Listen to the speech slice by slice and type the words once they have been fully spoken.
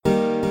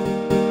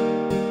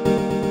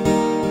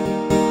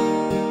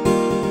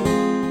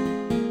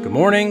Good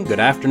morning, good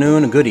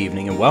afternoon, and good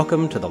evening, and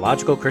welcome to the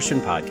Logical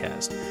Christian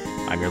Podcast.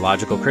 I'm your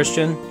Logical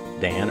Christian,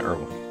 Dan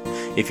Irwin.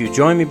 If you've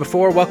joined me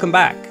before, welcome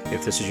back.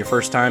 If this is your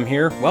first time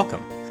here,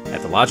 welcome.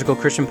 At the Logical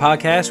Christian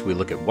Podcast, we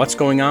look at what's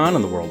going on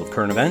in the world of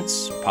current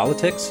events,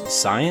 politics,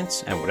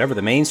 science, and whatever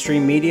the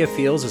mainstream media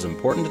feels is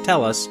important to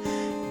tell us,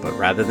 but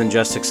rather than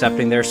just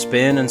accepting their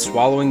spin and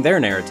swallowing their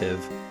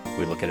narrative,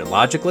 we look at it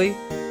logically,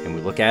 and we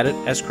look at it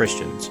as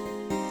Christians.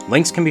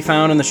 Links can be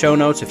found in the show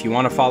notes if you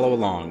want to follow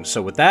along.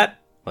 So with that,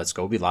 let's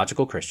go be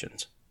logical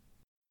Christians.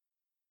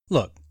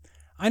 Look,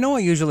 I know I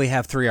usually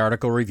have 3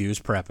 article reviews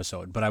per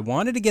episode, but I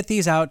wanted to get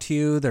these out to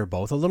you. They're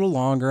both a little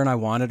longer, and I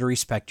wanted to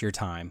respect your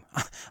time.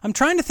 I'm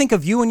trying to think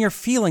of you and your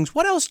feelings.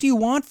 What else do you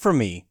want from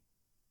me?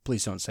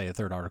 Please don't say a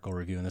 3rd article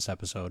review in this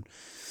episode.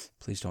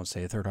 Please don't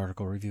say a 3rd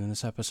article review in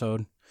this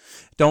episode.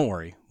 Don't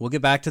worry, we'll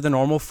get back to the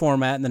normal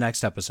format in the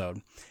next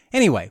episode.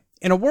 Anyway,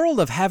 in a world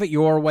of have it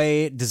your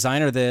way,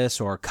 designer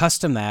this, or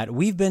custom that,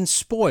 we've been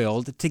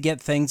spoiled to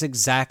get things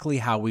exactly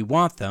how we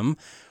want them,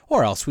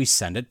 or else we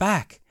send it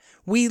back.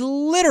 We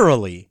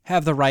literally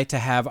have the right to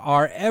have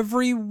our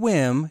every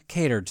whim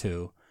catered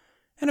to.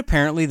 And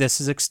apparently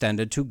this is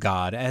extended to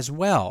God as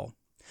well.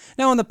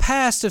 Now, in the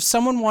past, if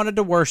someone wanted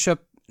to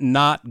worship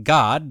not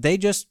God, they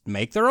just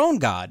make their own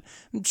God.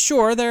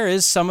 Sure, there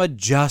is some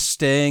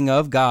adjusting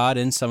of God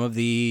in some of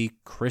the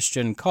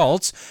Christian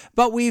cults,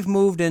 but we've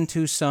moved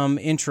into some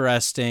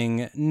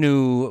interesting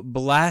new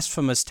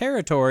blasphemous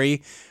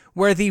territory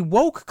where the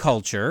woke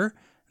culture,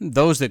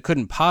 those that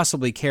couldn't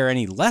possibly care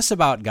any less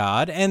about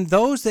God, and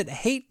those that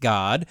hate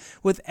God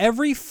with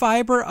every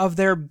fiber of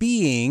their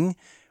being,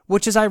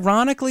 which is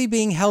ironically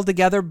being held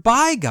together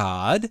by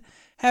God,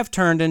 have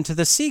turned into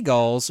the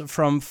seagulls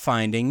from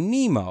Finding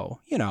Nemo.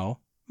 You know,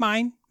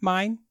 mine,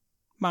 mine,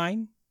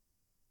 mine.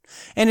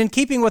 And in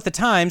keeping with the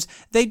times,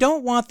 they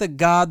don't want the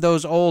God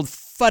those old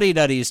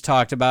fuddy-duddies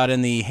talked about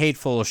in the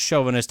hateful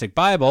chauvinistic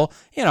Bible,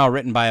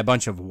 written by a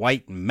bunch of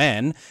white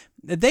men.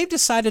 They've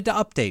decided to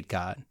update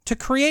God, to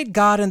create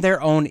God in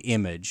their own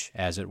image,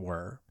 as it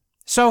were.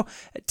 So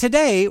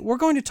today, we're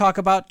going to talk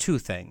about 2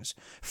 things.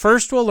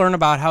 First, we'll learn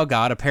about how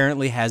God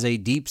apparently has a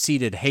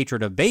deep-seated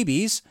hatred of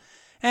babies,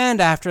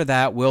 and after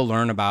that, we'll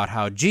learn about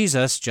how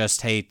Jesus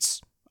just hates,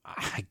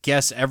 I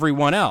guess,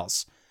 everyone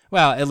else.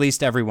 Well, at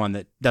least everyone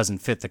that doesn't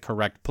fit the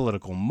correct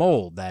political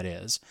mold, that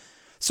is.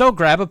 So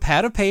grab a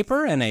pad of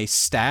paper and a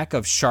stack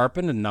of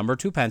sharpened and number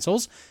 2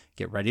 pencils.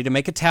 Get ready to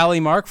make a tally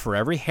mark for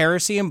every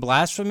heresy and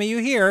blasphemy you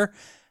hear.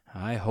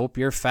 I hope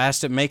you're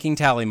fast at making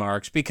tally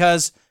marks,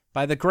 because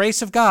by the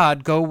grace of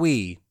God go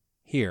we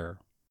here.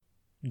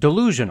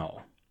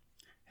 Delusional.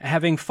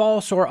 Having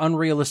false or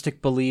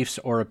unrealistic beliefs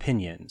or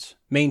opinions,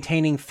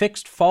 maintaining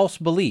fixed false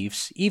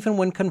beliefs even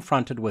when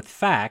confronted with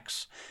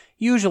facts,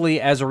 usually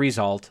as a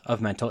result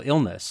of mental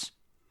illness.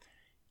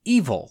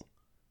 Evil,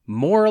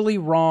 morally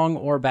wrong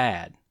or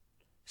bad.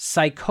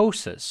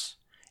 Psychosis,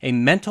 a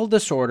mental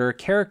disorder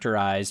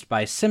characterized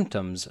by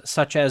symptoms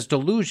such as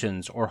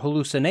delusions or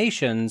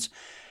hallucinations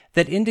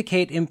that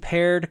indicate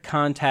impaired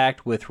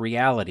contact with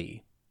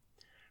reality.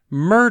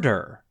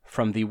 Murder,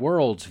 from the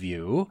world's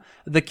view,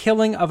 the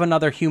killing of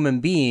another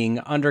human being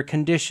under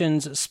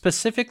conditions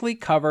specifically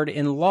covered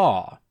in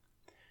law.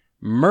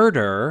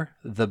 Murder,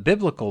 the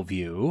biblical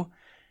view,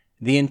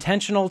 the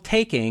intentional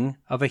taking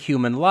of a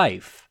human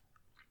life.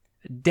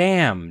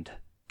 Damned,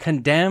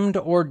 condemned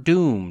or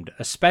doomed,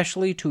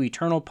 especially to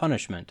eternal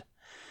punishment.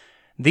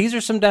 These are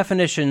some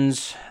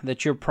definitions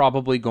that you're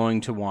probably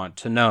going to want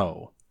to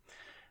know.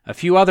 A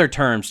few other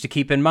terms to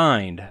keep in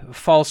mind: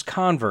 false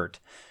convert,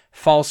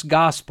 false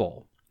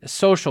gospel,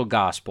 social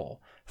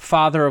gospel,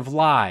 father of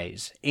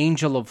lies,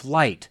 angel of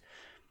light,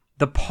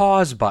 the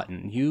pause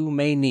button, you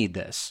may need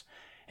this,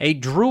 a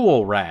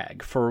drool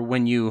rag for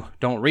when you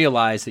don't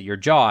realize that your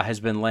jaw has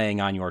been laying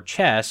on your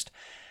chest,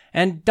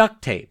 and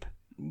duct tape.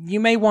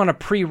 You may want to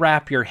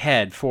pre-wrap your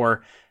head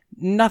for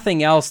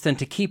nothing else than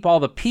to keep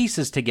all the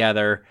pieces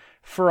together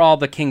for all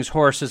the king's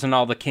horses and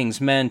all the king's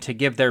men to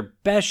give their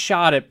best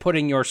shot at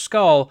putting your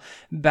skull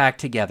back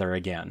together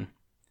again.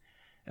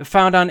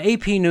 Found on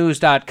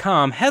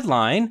apnews.com,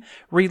 headline,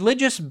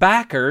 religious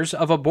backers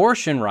of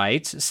abortion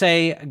rights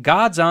say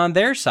God's on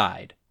their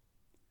side.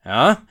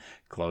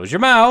 Close your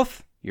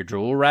mouth. Your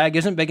drool rag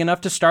isn't big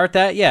enough to start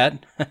that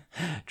yet.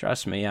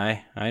 Trust me,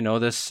 I know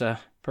this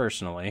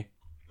personally.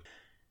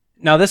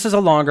 Now, this is a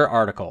longer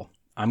article.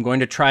 I'm going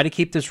to try to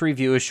keep this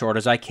review as short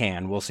as I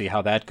can. We'll see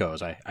how that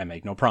goes. I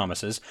make no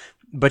promises.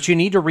 But you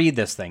need to read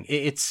this thing.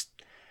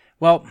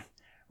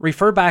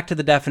 Refer back to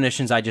the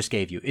definitions I just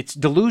gave you. It's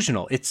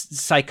delusional.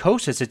 It's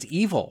psychosis. It's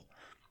evil.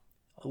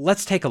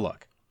 Let's take a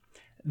look.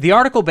 The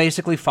article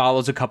basically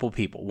follows a couple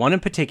people, one in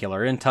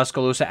particular in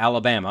Tuscaloosa,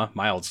 Alabama,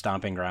 my old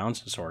stomping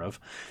grounds, sort of,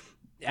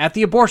 at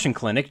the abortion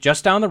clinic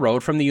just down the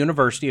road from the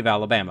University of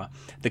Alabama.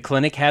 The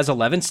clinic has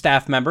 11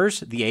 staff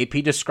members the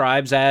AP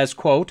describes as,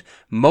 quote,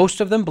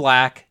 most of them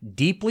black,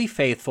 deeply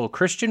faithful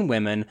Christian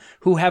women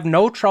who have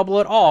no trouble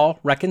at all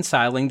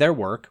reconciling their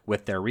work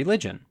with their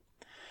religion.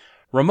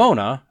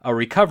 Ramona, a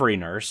recovery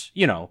nurse,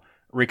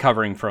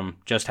 recovering from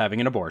just having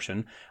an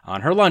abortion,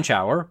 on her lunch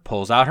hour,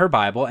 pulls out her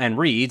Bible and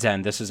reads,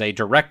 and this is a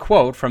direct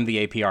quote from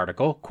the AP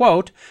article,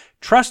 quote,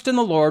 "Trust in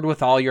the Lord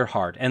with all your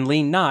heart, and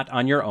lean not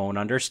on your own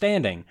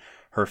understanding."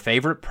 Her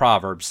favorite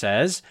proverb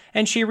says,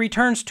 and she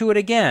returns to it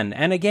again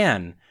and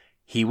again,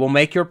 "He will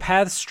make your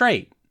paths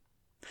straight."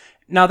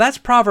 Now that's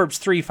Proverbs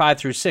 3, 5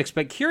 through 6,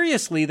 but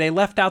curiously they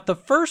left out the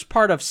first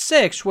part of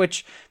 6,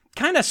 which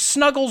kind of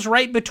snuggles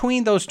right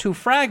between those two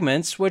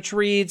fragments, which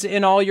reads,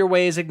 "In all your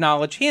ways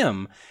acknowledge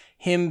him."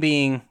 Him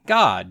being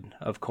God,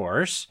 of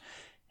course.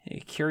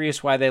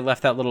 Curious why they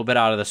left that little bit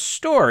out of the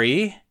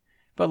story,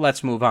 but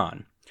let's move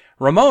on.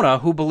 Ramona,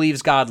 who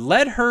believes God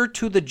led her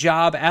to the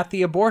job at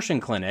the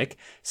abortion clinic,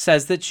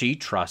 says that she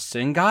trusts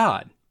in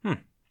God.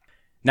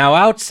 Now,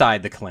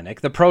 outside the clinic,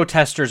 the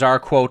protesters are,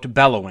 quote,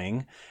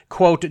 bellowing,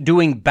 quote,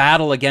 doing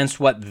battle against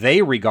what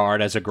they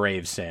regard as a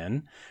grave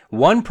sin.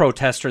 One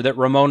protester that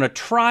Ramona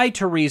tried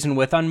to reason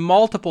with on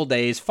multiple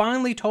days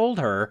finally told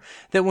her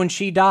that when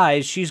she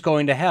dies, she's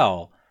going to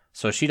hell,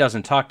 so she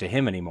doesn't talk to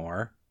him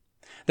anymore.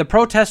 The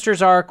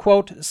protesters are,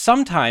 quote,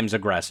 sometimes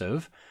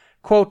aggressive.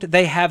 Quote,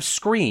 they have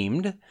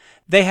screamed.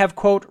 They have,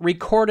 quote,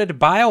 recorded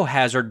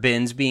biohazard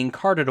bins being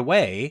carted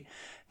away.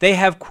 They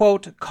have,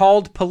 quote,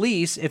 called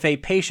police if a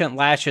patient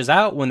lashes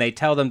out when they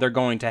tell them they're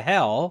going to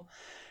hell.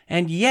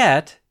 And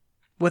yet,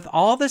 with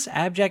all this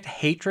abject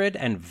hatred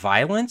and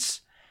violence,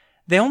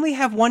 they only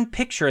have one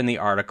picture in the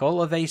article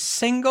of a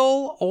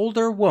single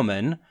older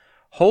woman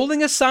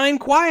holding a sign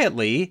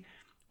quietly,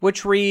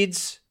 which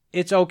reads,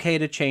 "It's okay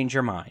to change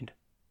your mind."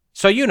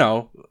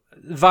 So,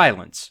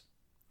 violence.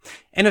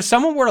 And if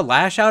someone were to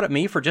lash out at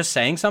me for just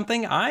saying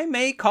something, I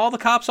may call the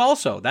cops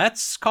also.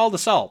 That's called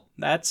assault.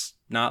 That's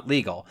not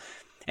legal.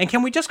 And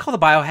can we just call the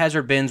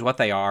biohazard bins what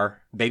they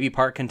are? Baby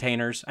part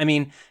containers? I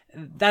mean,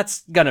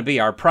 that's going to be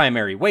our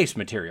primary waste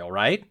material,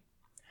 right?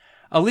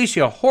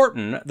 Alicia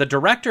Horton, the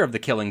director of the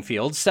killing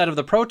field, said of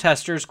the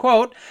protesters,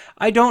 quote,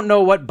 "I don't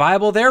know what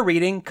Bible they're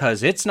reading,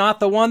 'cause it's not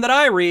the one that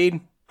I read."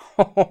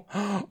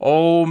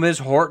 Oh, Ms.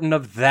 Horton,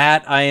 of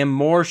that I am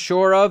more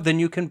sure of than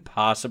you can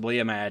possibly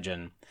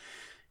imagine.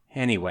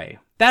 Anyway,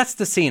 that's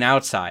the scene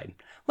outside.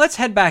 Let's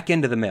head back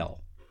into the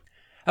mill.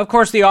 Of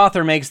course, the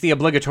author makes the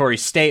obligatory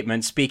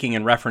statement, speaking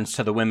in reference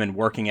to the women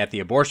working at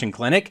the abortion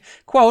clinic,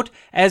 quote,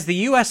 "As the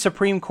U.S.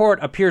 Supreme Court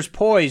appears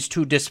poised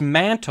to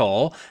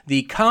dismantle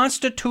the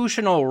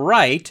constitutional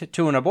right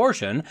to an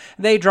abortion,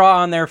 they draw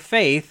on their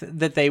faith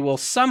that they will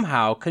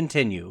somehow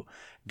continue.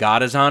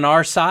 God is on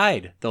our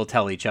side," they'll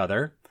tell each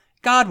other.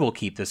 "God will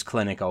keep this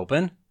clinic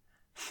open."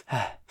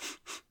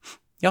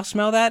 Y'all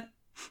smell that?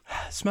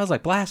 It smells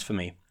like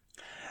blasphemy.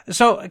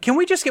 So, can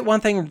we just get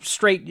one thing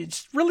straight?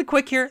 It's really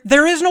quick here.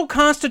 There is no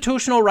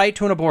constitutional right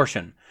to an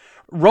abortion.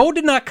 Roe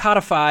did not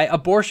codify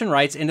abortion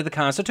rights into the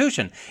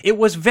Constitution. It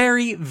was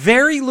very,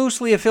 very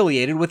loosely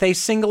affiliated with a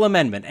single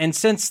amendment, and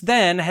since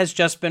then has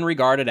just been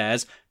regarded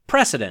as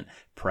precedent.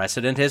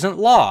 Precedent isn't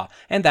law,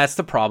 and that's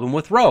the problem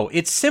with Roe.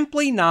 It's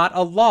simply not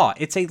a law.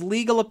 It's a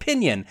legal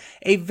opinion,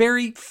 a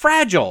very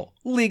fragile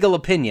legal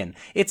opinion.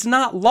 It's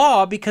not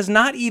law because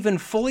not even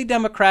fully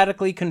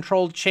democratically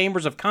controlled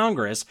chambers of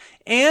Congress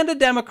and a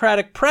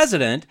Democratic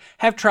president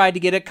have tried to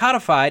get it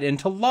codified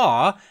into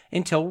law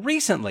until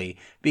recently,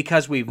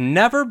 because we've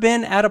never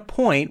been at a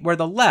point where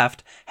the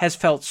left has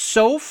felt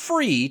so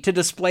free to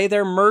display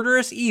their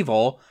murderous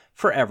evil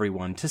for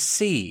everyone to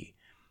see.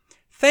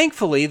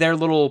 Thankfully, their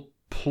little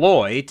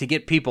ploy to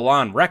get people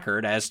on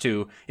record as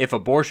to if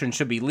abortion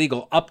should be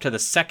legal up to the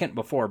second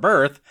before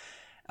birth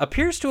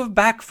appears to have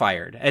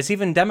backfired, as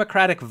even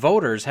Democratic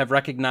voters have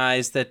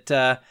recognized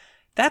that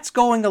that's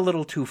going a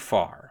little too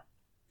far.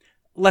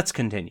 Let's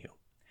continue.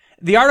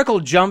 The article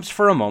jumps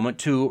for a moment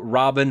to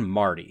Robin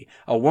Marty,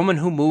 a woman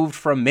who moved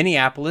from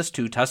Minneapolis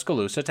to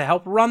Tuscaloosa to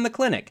help run the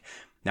clinic.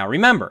 Now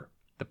remember,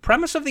 the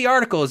premise of the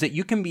article is that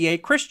you can be a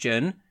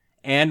Christian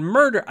and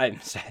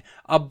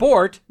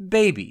abort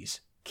babies.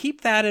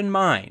 Keep that in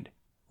mind.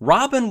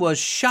 Robin was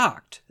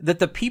shocked that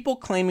the people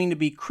claiming to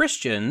be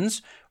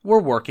Christians were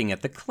working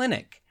at the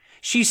clinic.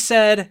 She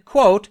said,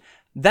 quote,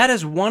 "That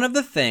is one of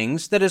the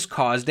things that has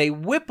caused a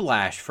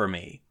whiplash for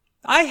me.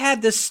 I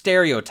had this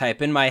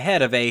stereotype in my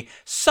head of a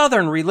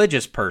Southern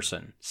religious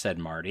person," said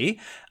Marty.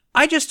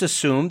 "I just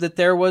assumed that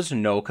there was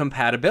no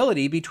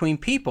compatibility between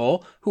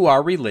people who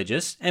are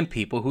religious and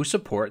people who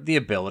support the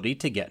ability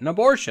to get an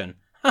abortion."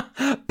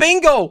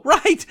 Bingo!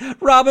 Right!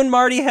 Robin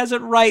Marty has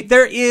it right.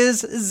 There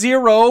is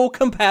zero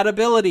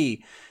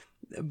compatibility.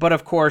 But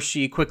of course,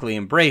 she quickly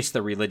embraced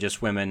the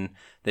religious women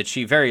that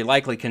she very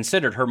likely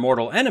considered her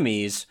mortal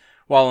enemies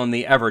while in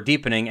the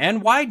ever-deepening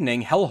and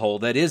widening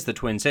hellhole that is the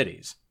Twin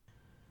Cities.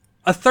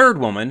 A third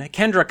woman,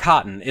 Kendra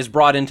Cotton, is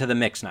brought into the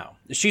mix now.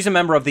 She's a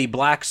member of the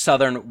Black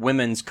Southern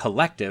Women's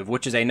Collective,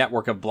 which is a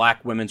network of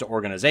black women's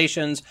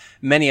organizations,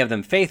 many of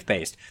them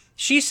faith-based.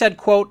 She said,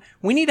 quote,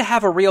 "We need to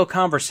have a real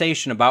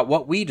conversation about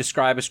what we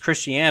describe as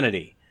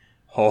Christianity."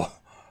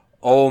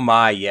 Oh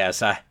my,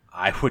 yes,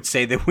 I would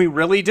say that we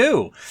really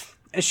do.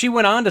 She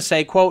went on to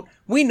say, quote,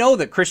 "We know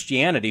that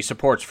Christianity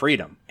supports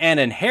freedom,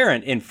 and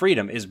inherent in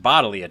freedom is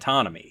bodily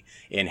autonomy.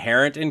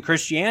 Inherent in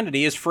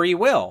Christianity is free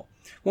will.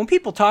 When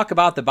people talk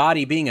about the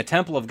body being a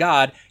temple of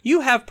God,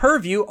 you have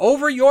purview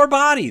over your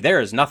body. There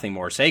is nothing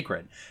more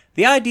sacred.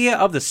 The idea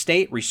of the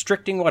state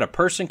restricting what a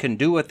person can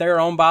do with their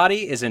own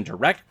body is in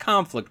direct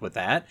conflict with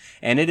that,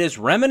 and it is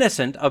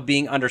reminiscent of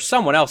being under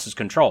someone else's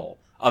control,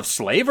 of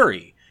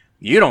slavery.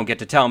 You don't get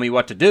to tell me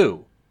what to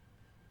do.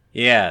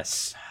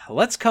 Yes,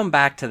 let's come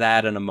back to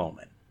that in a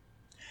moment.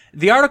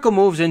 The article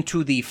moves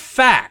into the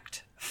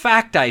fact,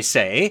 I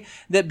say,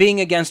 that being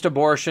against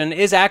abortion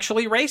is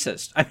actually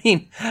racist. I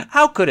mean,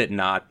 how could it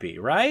not be,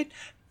 right?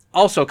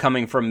 Also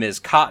coming from Ms.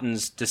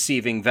 Cotton's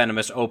deceiving,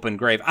 venomous, open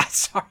grave.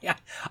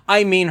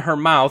 I mean her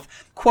mouth.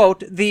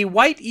 Quote, the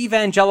white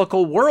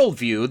evangelical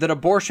worldview that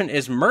abortion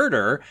is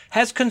murder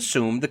has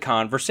consumed the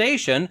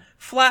conversation,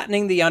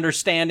 flattening the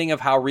understanding of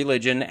how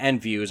religion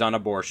and views on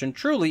abortion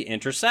truly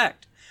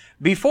intersect.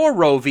 Before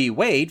Roe v.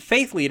 Wade,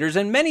 faith leaders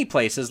in many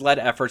places led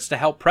efforts to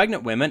help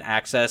pregnant women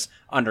access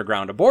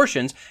underground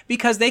abortions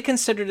because they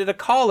considered it a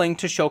calling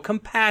to show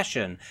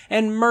compassion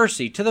and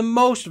mercy to the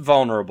most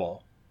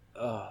vulnerable.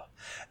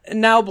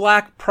 Now,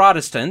 black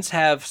Protestants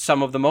have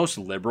some of the most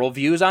liberal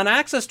views on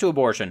access to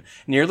abortion.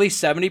 Nearly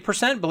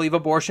 70% believe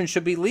abortion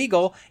should be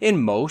legal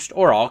in most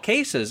or all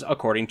cases,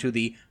 according to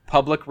the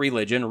Public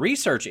Religion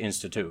Research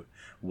Institute.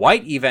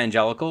 White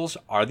evangelicals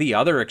are the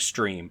other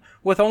extreme,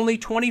 with only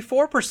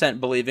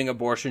 24% believing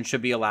abortion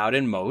should be allowed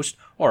in most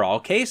or all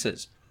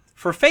cases.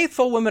 For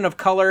faithful women of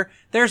color,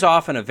 there's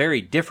often a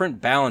very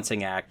different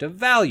balancing act of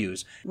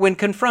values when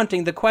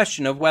confronting the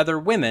question of whether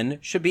women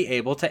should be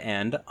able to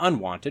end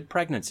unwanted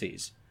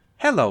pregnancies.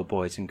 Hello,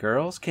 boys and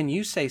girls. Can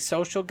you say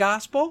social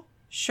gospel?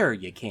 Sure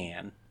you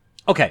can.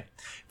 Okay,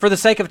 for the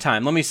sake of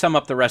time, let me sum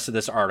up the rest of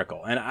this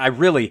article. And I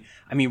really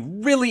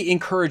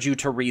encourage you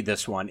to read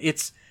this one.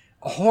 It's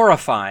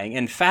horrifying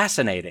and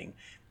fascinating.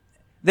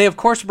 They, of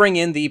course, bring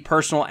in the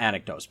personal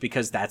anecdotes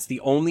because that's the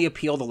only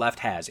appeal the left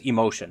has,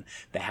 emotion.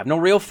 They have no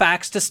real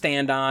facts to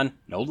stand on,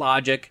 no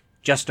logic,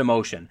 just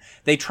emotion.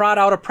 They trot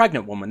out a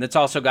pregnant woman that's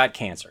also got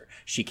cancer.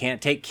 She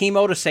can't take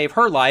chemo to save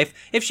her life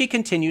if she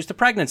continues the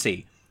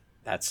pregnancy.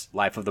 That's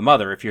life of the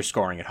mother if you're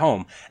scoring at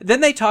home. Then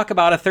they talk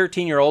about a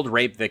 13-year-old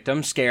rape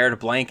victim, scared,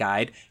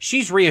 blank-eyed.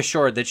 She's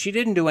reassured that she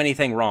didn't do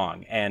anything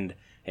wrong. And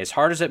as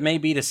hard as it may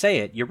be to say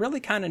it, you really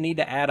kind of need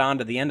to add on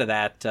to the end of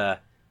that,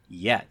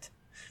 yet.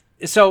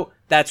 So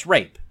that's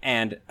rape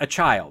and a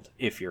child,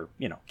 if you're,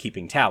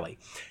 keeping tally.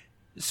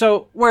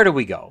 So where do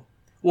we go?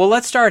 Well,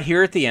 let's start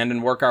here at the end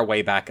and work our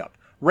way back up.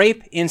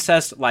 Rape,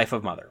 incest, life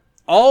of mother.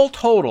 All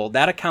total,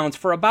 that accounts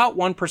for about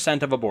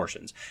 1% of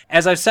abortions.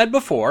 As I've said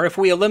before, if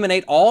we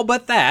eliminate all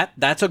but that,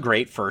 that's a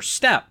great first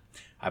step.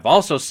 I've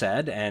also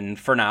said, and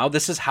for now,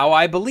 this is how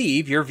I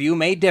believe your view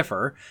may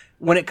differ,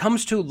 when it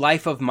comes to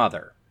life of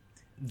mother.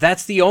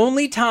 That's the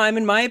only time,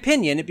 in my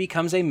opinion, it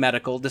becomes a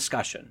medical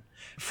discussion.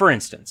 For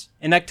instance,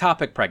 an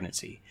ectopic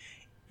pregnancy.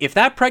 If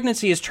that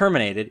pregnancy is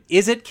terminated,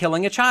 is it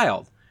killing a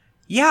child?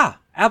 Yeah,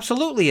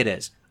 absolutely it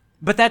is.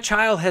 But that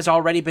child has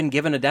already been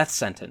given a death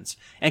sentence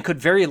and could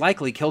very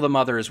likely kill the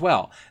mother as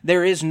well.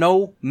 There is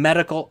no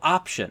medical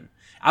option.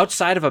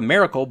 Outside of a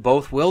miracle,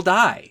 both will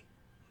die.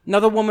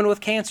 Another woman with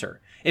cancer.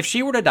 If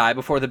she were to die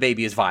before the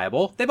baby is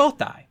viable, they both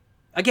die.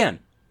 Again,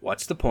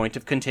 what's the point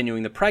of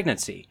continuing the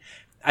pregnancy?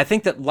 I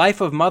think that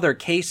life of mother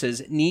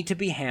cases need to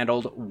be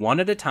handled one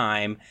at a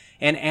time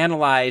and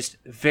analyzed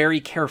very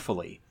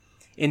carefully.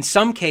 In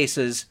some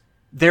cases,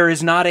 there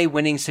is not a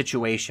winning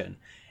situation.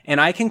 And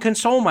I can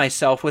console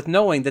myself with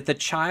knowing that the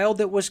child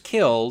that was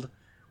killed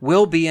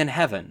will be in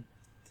heaven.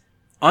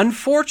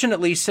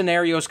 Unfortunately,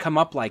 scenarios come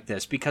up like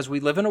this because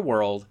we live in a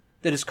world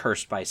that is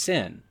cursed by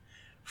sin.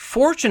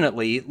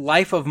 Fortunately,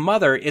 life of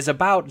mother is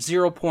about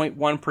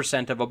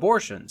 0.1% of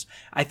abortions.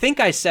 I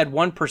think I said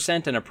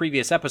 1% in a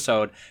previous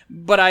episode,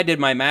 but I did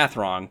my math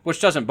wrong,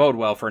 which doesn't bode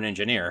well for an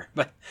engineer,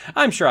 but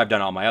I'm sure I've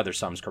done all my other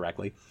sums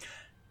correctly.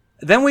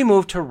 Then we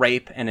move to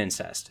rape and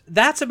incest.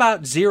 That's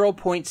about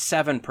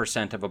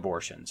 0.7% of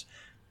abortions.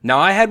 Now,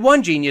 I had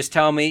one genius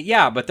tell me,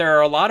 yeah, but there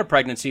are a lot of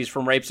pregnancies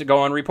from rapes that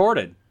go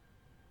unreported.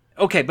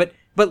 Okay, but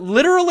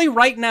literally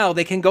right now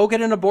they can go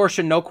get an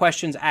abortion, no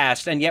questions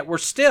asked, and yet we're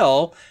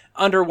still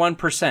under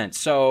 1%,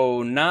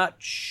 so not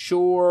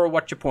sure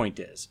what your point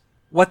is.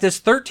 What this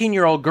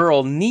 13-year-old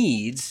girl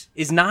needs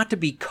is not to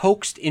be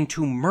coaxed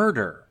into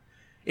murder.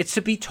 It's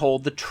to be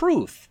told the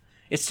truth.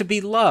 It's to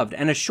be loved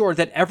and assured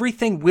that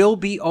everything will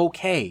be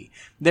okay.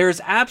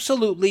 There's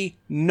absolutely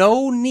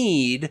no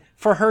need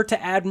for her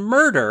to add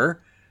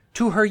murder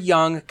to her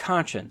young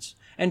conscience.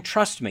 And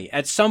trust me,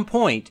 at some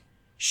point,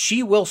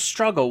 she will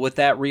struggle with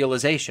that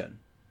realization.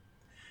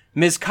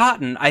 Ms.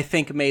 Cotton, I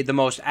think, made the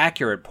most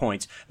accurate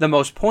points, the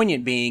most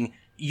poignant being,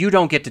 you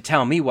don't get to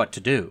tell me what to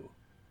do.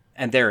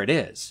 And there it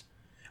is.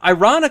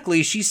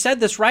 Ironically, she said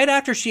this right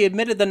after she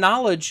admitted the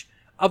knowledge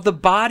of the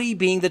body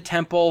being the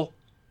temple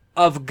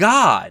of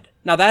God.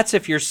 Now, that's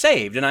if you're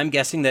saved, and I'm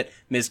guessing that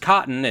Ms.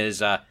 Cotton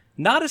is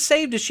not as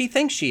saved as she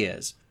thinks she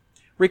is.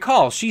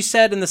 Recall, she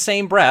said in the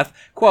same breath,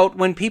 quote,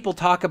 when people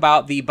talk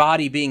about the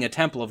body being a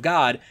temple of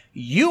God,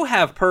 you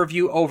have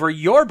purview over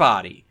your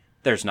body.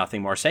 There's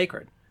nothing more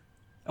sacred.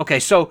 Okay,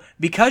 so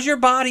because your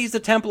body is the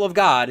temple of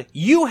God,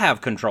 you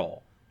have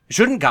control.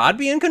 Shouldn't God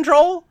be in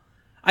control?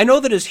 I know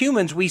that as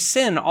humans, we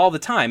sin all the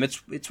time.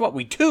 It's what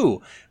we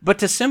do. But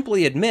to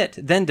simply admit,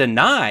 then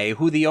deny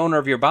who the owner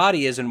of your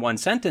body is in one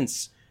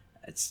sentence,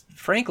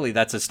 frankly,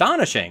 that's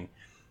astonishing.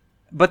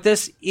 But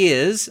this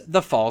is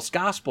the false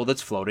gospel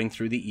that's floating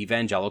through the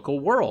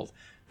evangelical world.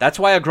 That's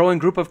why a growing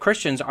group of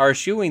Christians are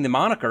eschewing the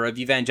moniker of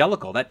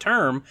evangelical. That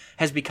term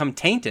has become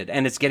tainted,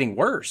 and it's getting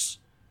worse.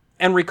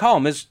 And recall,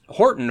 Ms.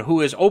 Horton,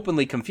 who is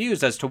openly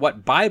confused as to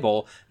what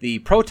Bible the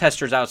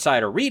protesters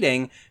outside are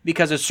reading,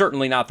 because it's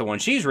certainly not the one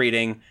she's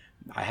reading,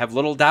 I have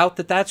little doubt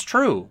that that's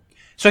true.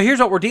 So here's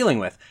what we're dealing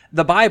with.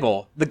 The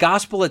Bible, the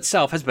gospel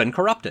itself, has been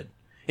corrupted.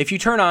 If you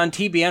turn on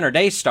TBN or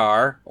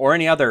Daystar or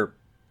any other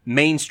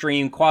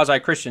mainstream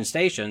quasi-Christian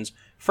stations,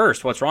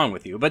 first, what's wrong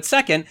with you? But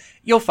second,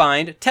 you'll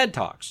find TED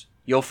Talks.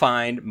 You'll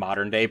find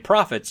modern-day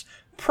prophets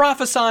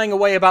prophesying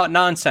away about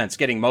nonsense,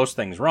 getting most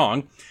things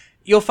wrong.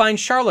 You'll find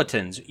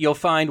charlatans, you'll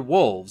find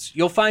wolves,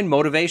 you'll find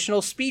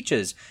motivational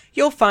speeches,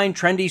 you'll find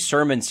trendy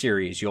sermon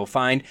series, you'll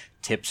find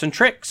tips and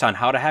tricks on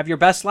how to have your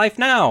best life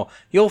now,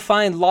 you'll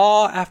find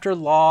law after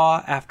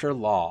law after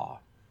law.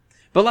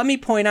 But let me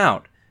point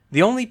out,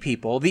 the only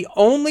people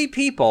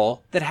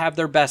that have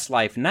their best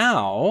life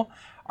now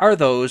are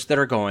those that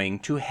are going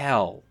to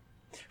hell.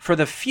 For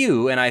the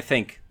few, and I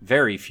think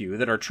very few,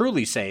 that are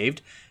truly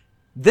saved,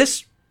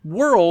 this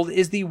world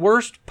is the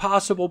worst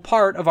possible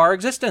part of our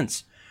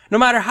existence. No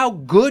matter how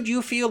good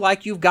you feel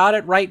like you've got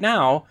it right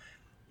now,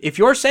 if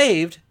you're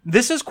saved,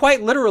 this is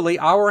quite literally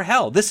our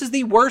hell. This is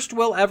the worst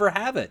we'll ever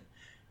have it.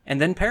 And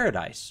then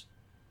paradise.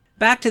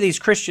 Back to these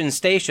Christian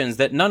stations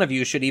that none of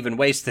you should even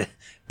waste the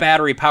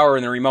battery power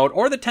in the remote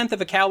or the 10th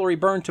of a calorie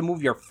burn to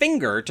move your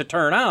finger to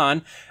turn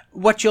on.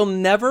 What you'll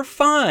never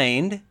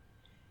find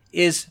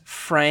is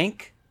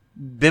frank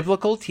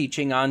biblical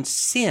teaching on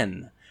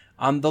sin,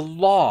 on the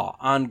law,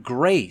 on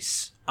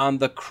grace, on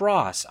the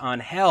cross, on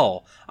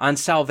hell, on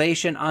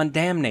salvation, on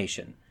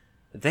damnation.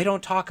 They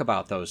don't talk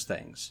about those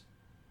things.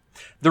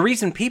 The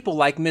reason people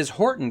like Ms.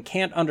 Horton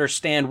can't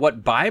understand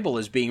what Bible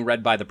is being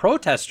read by the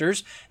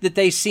protesters, that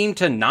they seem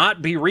to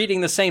not be reading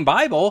the same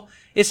Bible,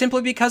 is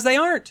simply because they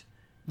aren't.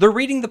 They're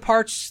reading the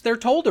parts they're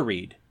told to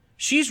read.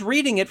 She's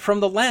reading it from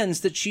the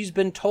lens that she's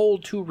been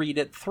told to read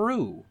it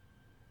through.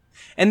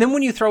 And then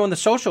when you throw in the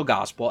social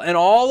gospel and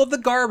all of the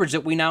garbage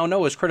that we now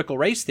know as critical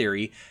race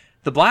theory,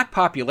 the black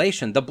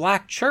population, the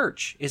black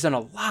church, is in a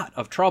lot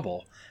of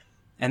trouble.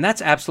 And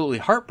that's absolutely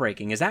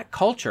heartbreaking, as that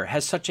culture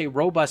has such a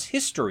robust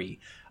history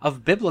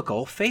of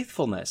biblical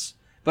faithfulness.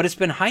 But it's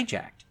been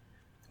hijacked.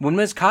 When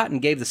Ms. Cotton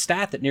gave the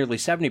stat that nearly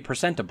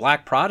 70% of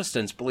black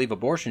Protestants believe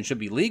abortion should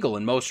be legal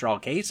in most or all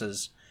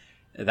cases,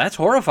 that's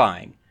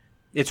horrifying.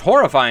 It's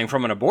horrifying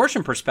from an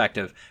abortion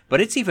perspective,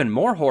 but it's even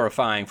more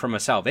horrifying from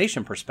a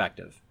salvation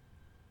perspective.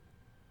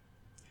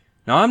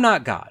 Now, I'm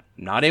not God.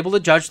 I'm not able to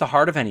judge the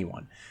heart of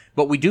anyone.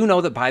 But we do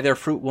know that by their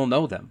fruit we'll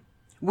know them.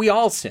 We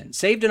all sin.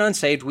 Saved and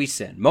unsaved, we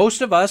sin.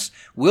 Most of us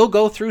will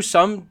go through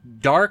some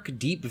dark,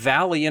 deep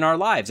valley in our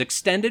lives,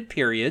 extended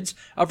periods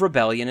of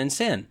rebellion and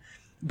sin.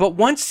 But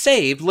once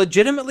saved,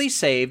 legitimately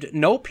saved,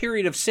 no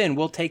period of sin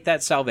will take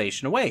that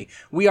salvation away.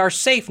 We are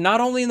safe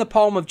not only in the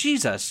palm of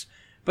Jesus,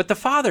 but the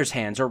Father's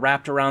hands are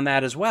wrapped around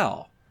that as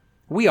well.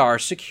 We are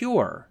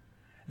secure.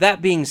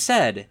 That being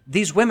said,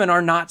 these women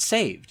are not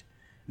saved.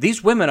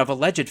 These women of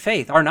alleged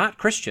faith are not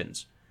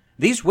Christians.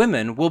 These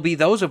women will be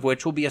those of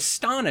which will be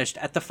astonished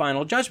at the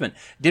final judgment.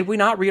 Did we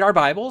not read our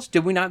Bibles?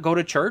 Did we not go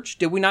to church?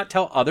 Did we not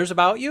tell others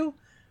about you?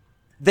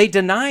 They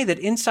deny that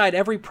inside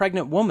every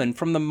pregnant woman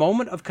from the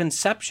moment of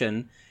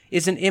conception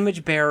is an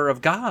image bearer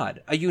of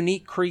God, a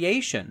unique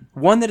creation,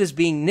 one that is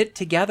being knit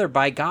together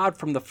by God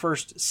from the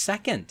first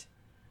second.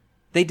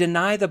 They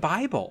deny the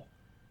Bible.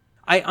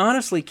 I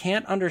honestly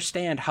can't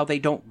understand how they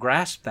don't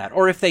grasp that,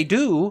 or if they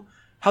do,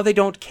 how they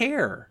don't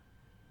care.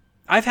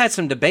 I've had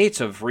some debates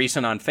of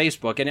recent on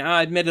Facebook, and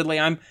admittedly,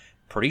 I'm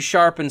pretty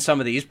sharp in some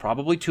of these,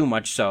 probably too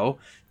much so.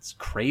 It's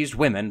crazed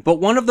women. But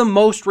one of the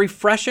most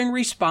refreshing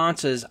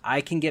responses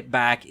I can get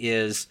back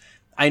is,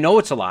 I know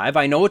it's alive,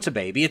 I know it's a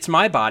baby, it's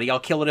my body,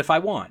 I'll kill it if I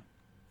want.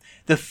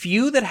 The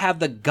few that have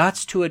the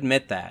guts to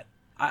admit that,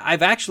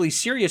 I've actually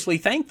seriously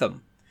thanked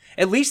them.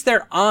 At least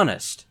they're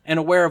honest and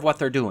aware of what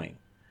they're doing.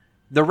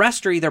 The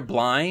rest are either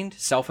blind,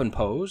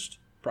 self-imposed,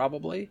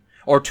 probably,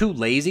 or too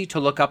lazy to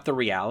look up the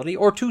reality,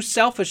 or too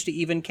selfish to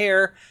even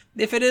care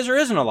if it is or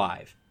isn't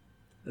alive.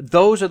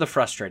 Those are the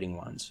frustrating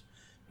ones.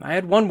 I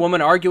had one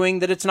woman arguing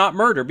that it's not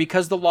murder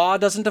because the law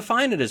doesn't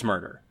define it as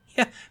murder.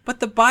 Yeah, but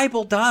the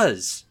Bible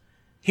does.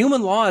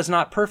 Human law is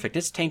not perfect.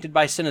 It's tainted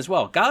by sin as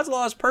well. God's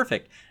law is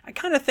perfect. I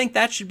kind of think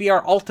that should be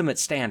our ultimate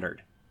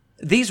standard.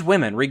 These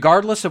women,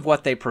 regardless of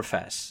what they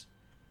profess,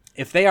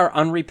 if they are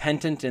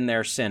unrepentant in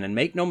their sin, and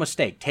make no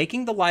mistake,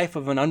 taking the life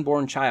of an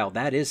unborn child,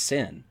 that is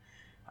sin.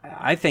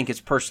 I think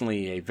it's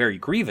personally a very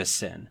grievous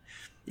sin.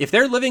 If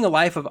they're living a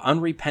life of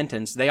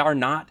unrepentance, they are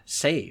not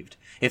saved.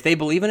 If they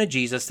believe in a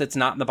Jesus that's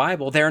not in the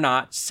Bible, they're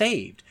not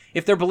saved.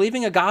 If they're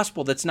believing a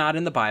gospel that's not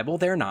in the Bible,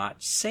 they're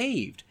not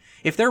saved.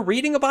 If they're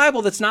reading a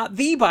Bible that's not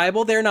the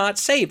Bible, they're not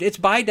saved. It's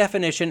by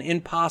definition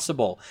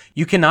impossible.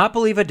 You cannot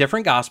believe a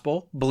different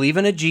gospel, believe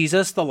in a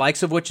Jesus the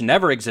likes of which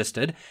never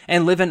existed,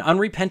 and live in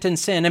unrepentant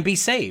sin and be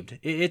saved.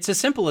 It's as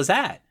simple as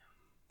that.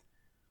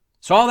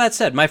 So all that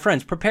said, my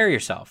friends, prepare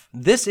yourself.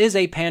 This is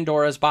a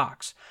Pandora's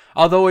box.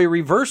 Although a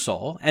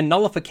reversal and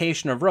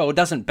nullification of Roe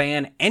doesn't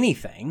ban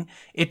anything,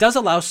 it does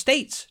allow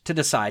states to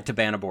decide to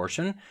ban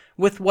abortion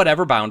with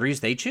whatever boundaries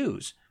they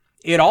choose.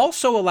 It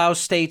also allows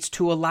states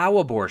to allow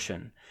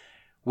abortion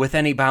with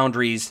any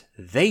boundaries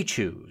they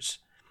choose.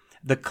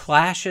 The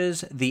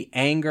clashes, the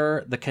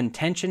anger, the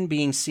contention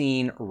being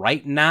seen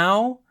right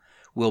now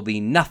will be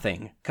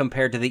nothing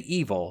compared to the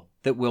evil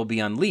that will be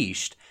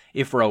unleashed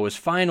if Roe is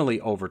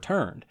finally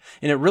overturned.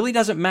 And it really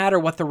doesn't matter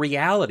what the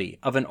reality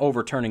of an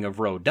overturning of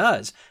Roe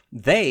does.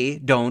 They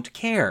don't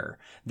care.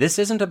 This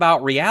isn't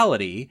about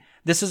reality.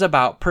 This is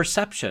about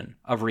perception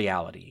of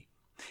reality.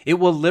 It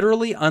will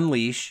literally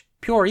unleash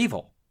pure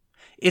evil.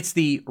 It's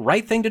the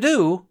right thing to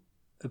do,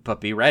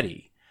 but be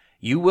ready.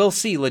 You will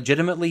see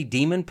legitimately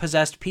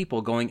demon-possessed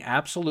people going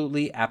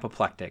absolutely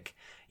apoplectic.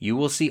 You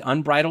will see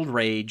unbridled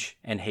rage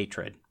and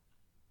hatred.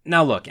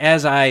 Now look,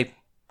 as I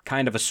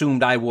kind of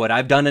assumed I would,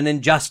 I've done an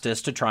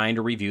injustice to trying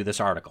to review this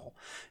article.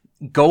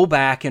 Go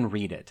back and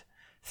read it.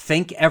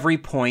 Think every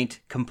point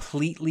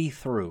completely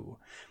through.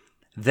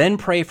 Then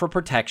pray for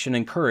protection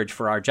and courage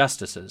for our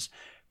justices.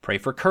 Pray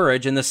for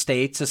courage in the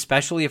states,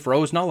 especially if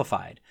Roe's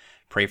nullified.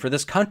 Pray for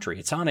this country.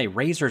 It's on a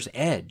razor's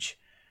edge.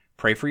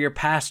 Pray for your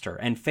pastor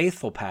and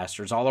faithful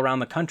pastors all around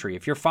the country.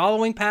 If you're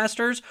following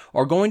pastors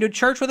or going to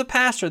church with a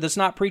pastor that's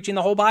not preaching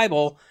the whole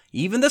Bible,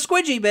 even the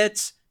squidgy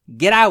bits,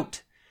 get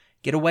out.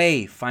 Get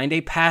away. Find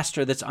a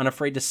pastor that's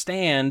unafraid to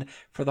stand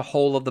for the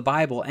whole of the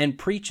Bible and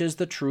preaches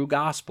the true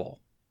gospel.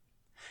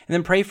 And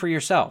then pray for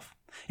yourself.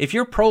 If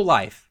you're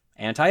pro-life,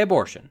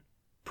 anti-abortion,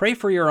 pray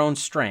for your own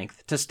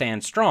strength to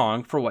stand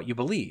strong for what you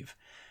believe.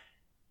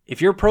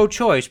 If you're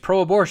pro-choice,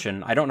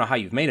 pro-abortion, I don't know how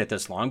you've made it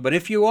this long, but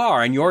if you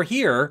are and you're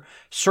here,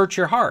 search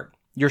your heart,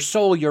 your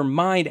soul, your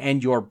mind,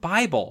 and your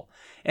Bible.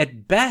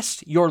 At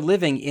best, you're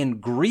living in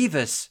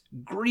grievous,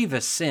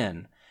 grievous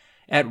sin.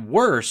 At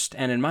worst,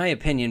 and in my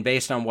opinion,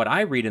 based on what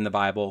I read in the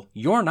Bible,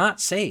 you're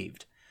not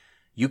saved.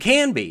 You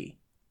can be.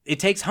 It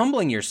takes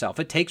humbling yourself.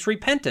 It takes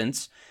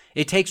repentance.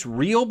 It takes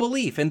real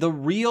belief in the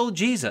real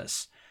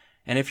Jesus.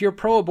 And if you're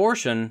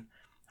pro-abortion,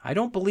 I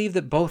don't believe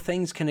that both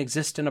things can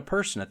exist in a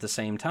person at the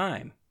same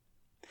time.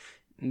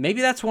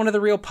 Maybe that's one of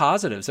the real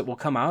positives that will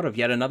come out of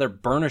yet another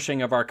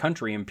burnishing of our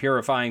country and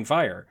purifying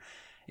fire.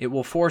 It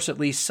will force at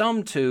least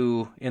some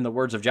to, in the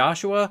words of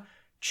Joshua,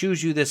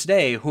 choose you this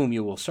day whom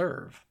you will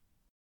serve.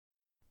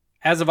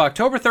 As of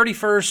October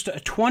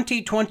 31st,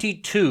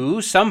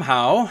 2022,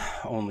 somehow,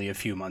 only a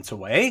few months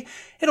away,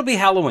 it'll be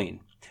Halloween.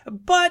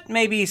 But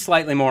maybe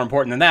slightly more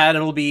important than that,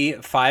 it'll be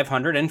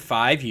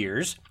 505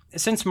 years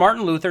since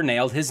Martin Luther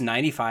nailed his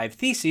 95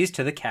 Theses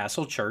to the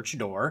castle church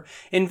door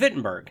in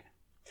Wittenberg.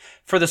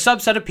 For the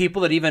subset of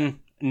people that even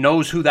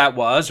knows who that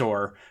was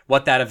or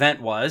what that event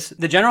was,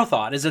 the general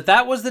thought is that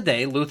that was the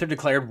day Luther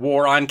declared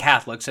war on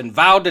Catholics and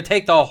vowed to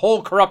take the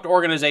whole corrupt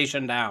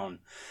organization down.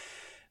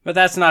 But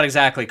that's not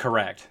exactly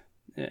correct.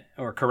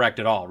 Or correct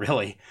at all,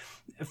 really.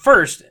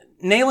 First,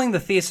 nailing the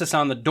thesis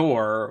on the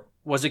door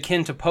was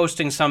akin to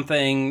posting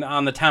something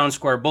on the town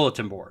square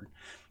bulletin board.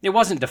 It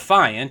wasn't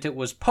defiant, it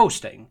was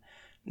posting.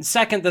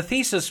 Second, the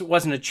thesis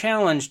wasn't a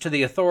challenge to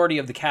the authority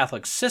of the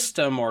Catholic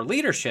system or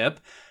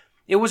leadership.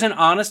 It was an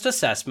honest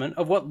assessment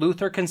of what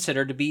Luther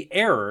considered to be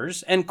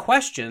errors and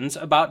questions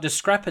about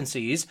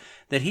discrepancies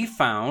that he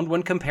found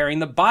when comparing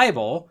the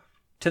Bible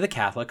to the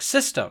Catholic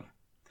system.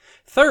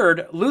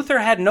 Third, Luther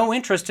had no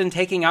interest in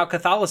taking out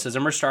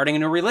Catholicism or starting a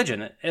new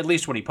religion, at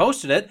least when he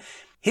posted it.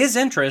 His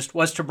interest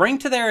was to bring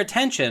to their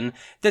attention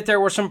that there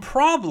were some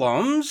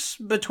problems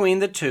between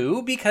the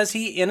two because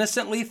he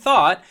innocently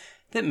thought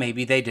that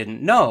maybe they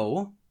didn't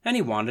know, and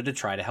he wanted to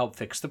try to help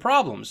fix the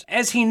problems,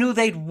 as he knew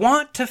they'd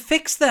want to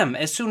fix them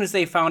as soon as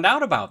they found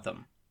out about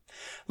them.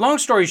 Long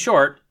story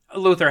short,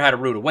 Luther had a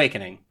rude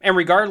awakening, and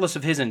regardless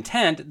of his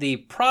intent, the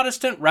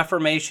Protestant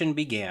Reformation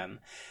began.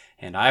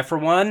 And I, for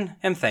one,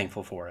 am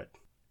thankful for it.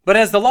 But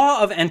as the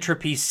law of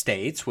entropy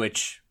states,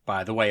 which,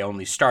 by the way,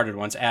 only started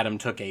once Adam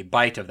took a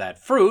bite of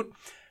that fruit,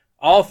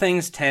 all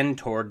things tend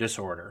toward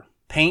disorder.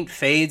 Paint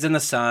fades in the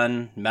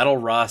sun, metal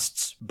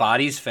rusts,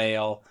 bodies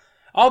fail,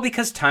 all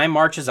because time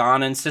marches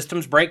on and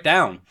systems break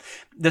down.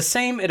 The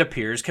same, it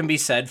appears, can be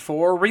said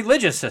for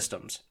religious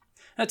systems.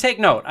 Now take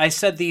note, I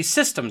said the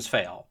systems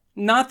fail,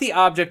 not the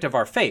object of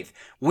our faith.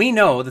 We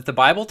know that the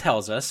Bible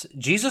tells us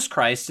Jesus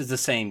Christ is the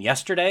same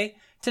yesterday,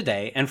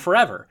 today, and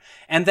forever,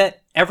 and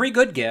that every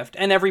good gift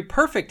and every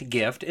perfect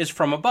gift is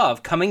from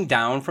above, coming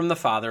down from the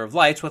Father of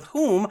lights, with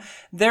whom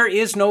there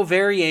is no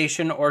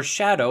variation or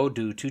shadow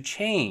due to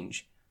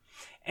change.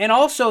 And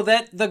also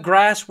that the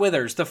grass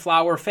withers, the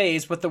flower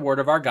fades, but the word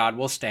of our God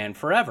will stand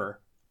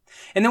forever.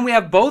 And then we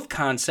have both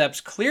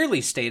concepts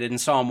clearly stated in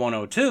Psalm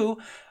 102,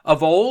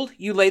 of old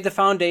you laid the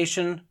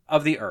foundation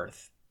of the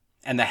earth,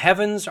 and the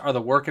heavens are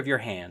the work of your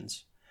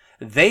hands.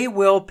 They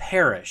will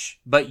perish,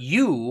 but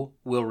you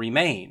will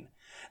remain.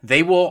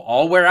 They will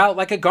all wear out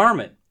like a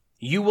garment.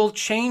 You will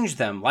change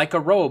them like a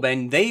robe,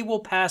 and they will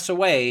pass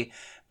away,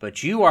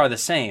 but you are the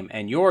same,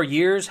 and your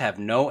years have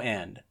no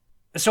end.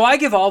 So I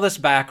give all this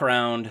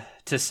background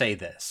to say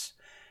this.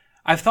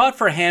 I've thought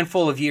for a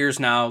handful of years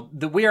now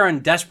that we are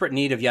in desperate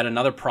need of yet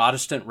another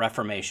Protestant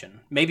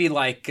Reformation. Maybe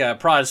like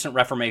Protestant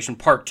Reformation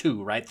Part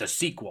 2, right? The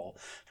sequel.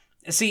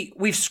 See,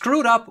 we've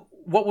screwed up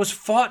what was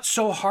fought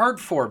so hard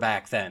for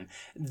back then.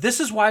 This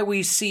is why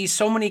we see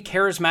so many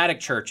charismatic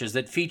churches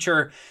that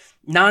feature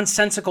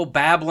nonsensical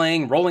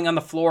babbling, rolling on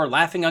the floor,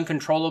 laughing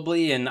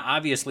uncontrollably, and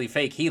obviously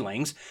fake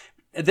healings.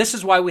 This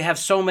is why we have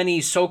so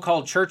many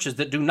so-called churches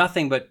that do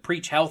nothing but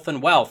preach health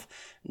and wealth.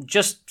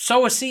 Just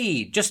sow a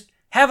seed. Just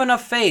have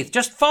enough faith.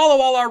 Just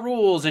follow all our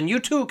rules and you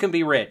too can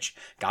be rich.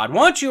 God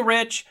wants you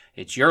rich.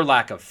 It's your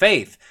lack of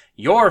faith,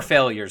 your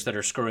failures that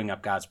are screwing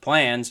up God's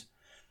plans.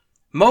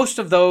 Most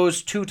of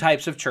those two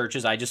types of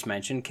churches I just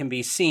mentioned can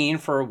be seen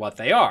for what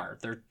they are.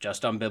 They're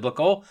just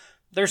unbiblical.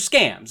 They're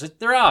scams.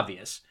 They're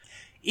obvious.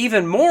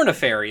 Even more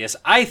nefarious,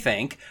 I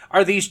think,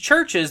 are these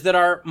churches that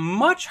are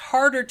much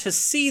harder to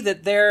see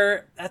that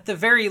they're, at the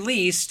very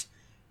least,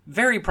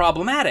 very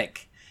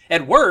problematic.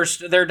 At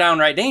worst, they're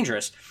downright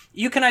dangerous.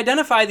 You can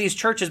identify these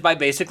churches by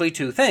basically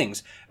two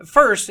things.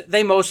 First,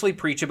 they mostly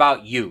preach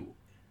about you.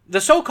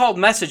 The so-called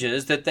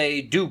messages that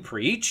they do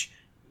preach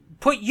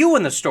put you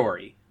in the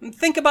story.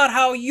 Think about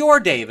how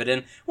you're David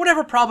and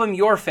whatever problem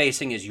you're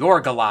facing is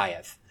your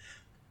Goliath.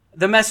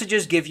 The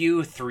messages give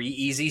you 3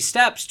 easy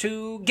steps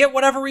to get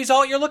whatever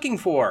result you're looking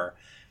for.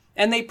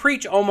 And they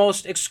preach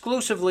almost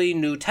exclusively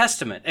New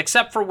Testament,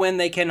 except for when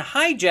they can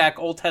hijack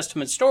Old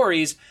Testament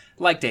stories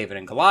like David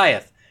and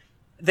Goliath.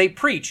 They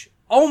preach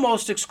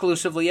almost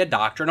exclusively a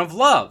doctrine of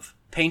love,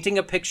 painting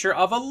a picture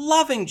of a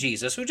loving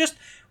Jesus who just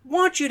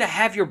wants you to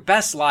have your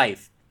best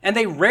life. And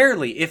they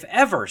rarely, if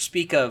ever,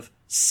 speak of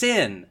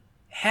sin,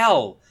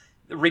 hell,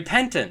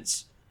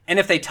 repentance. And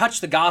if they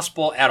touch the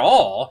gospel at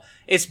all,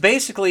 it's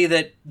basically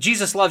that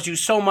Jesus loves you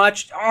so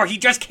much, he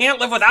just can't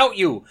live without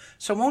you.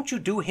 So won't you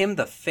do him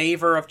the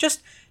favor of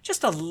just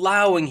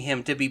allowing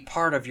him to be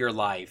part of your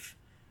life?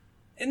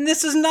 And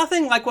this is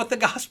nothing like what the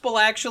gospel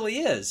actually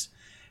is.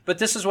 But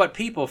this is what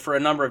people for a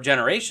number of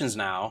generations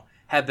now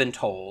have been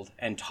told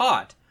and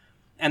taught.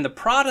 And the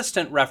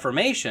Protestant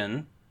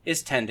Reformation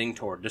is tending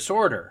toward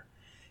disorder.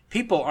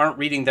 People aren't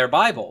reading their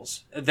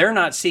Bibles. They're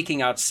not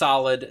seeking out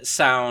solid,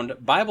 sound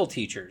Bible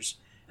teachers.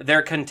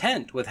 They're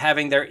content with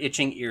having their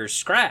itching ears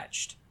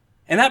scratched.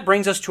 And that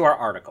brings us to our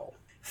article.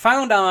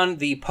 Found on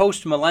the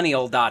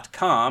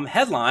postmillennial.com,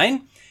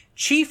 headline,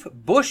 Chief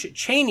Bush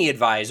Cheney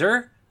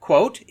Advisor,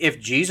 quote, if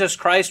Jesus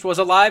Christ was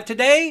alive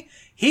today,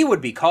 he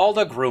would be called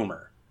a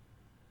groomer.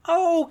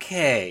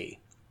 Okay.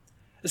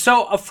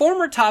 So a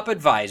former top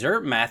advisor,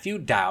 Matthew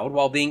Dowd,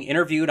 while being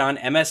interviewed on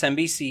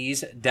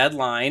MSNBC's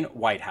Deadline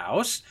White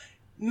House,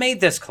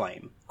 made this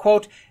claim,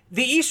 quote,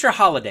 the Easter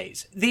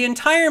holidays, the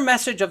entire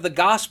message of the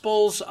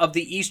Gospels of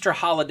the Easter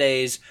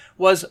holidays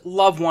was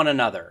love one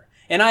another.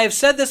 And I have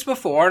said this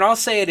before, and I'll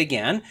say it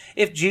again.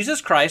 If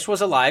Jesus Christ was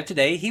alive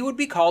today, he would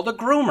be called a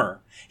groomer.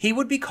 He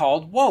would be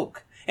called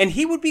woke. And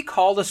he would be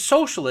called a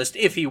socialist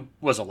if he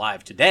was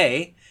alive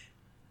today.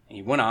 And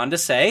he went on to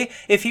say,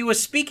 if he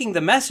was speaking the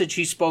message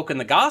he spoke in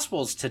the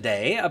Gospels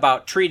today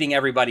about treating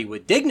everybody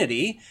with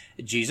dignity,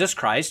 Jesus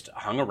Christ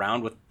hung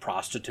around with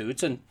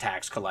prostitutes and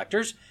tax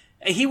collectors.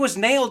 He was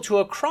nailed to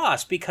a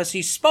cross because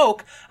he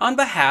spoke on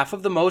behalf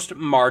of the most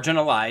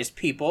marginalized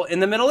people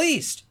in the Middle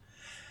East.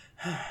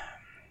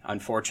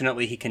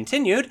 Unfortunately, he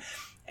continued,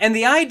 and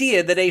the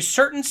idea that a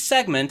certain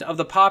segment of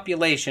the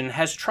population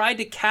has tried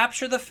to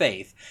capture the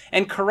faith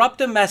and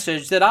corrupt a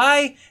message that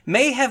I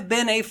may have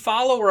been a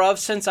follower of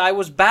since I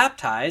was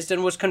baptized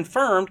and was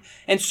confirmed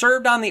and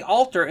served on the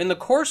altar in the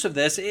course of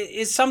this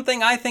is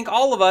something I think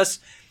all of us,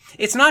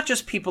 it's not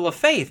just people of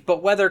faith,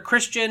 but whether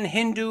Christian,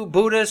 Hindu,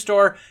 Buddhist,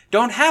 or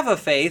don't have a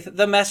faith,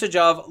 the message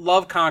of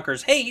love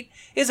conquers hate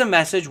is a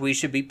message we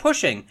should be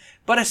pushing,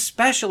 but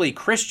especially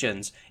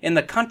Christians in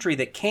the country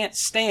that can't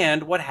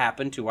stand what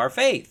happened to our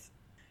faith.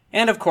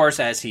 And of course,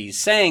 as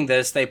he's saying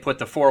this, they put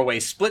the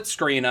 4-way split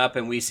screen up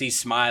and we see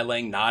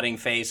smiling, nodding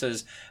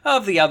faces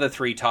of the other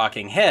 3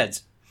 talking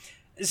heads.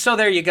 So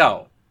there you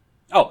go.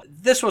 Oh,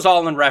 this was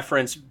all in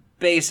reference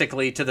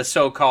basically to the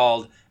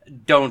so-called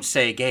Don't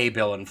Say Gay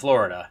bill in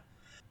Florida.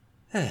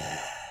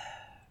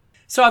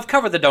 So I've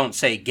covered the Don't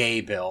Say Gay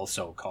bill,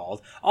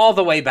 so-called, all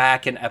the way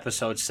back in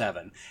episode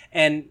 7.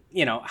 And,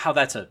 how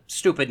that's a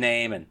stupid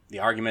name and the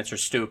arguments are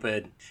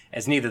stupid,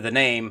 as neither the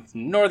name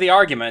nor the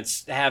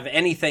arguments have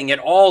anything at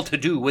all to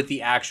do with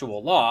the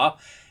actual law.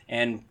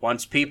 And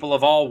once people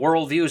of all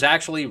worldviews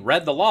actually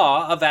read the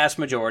law, a vast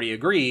majority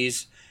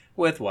agrees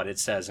with what it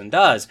says and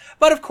does.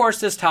 But of course,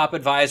 this top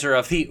advisor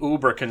of the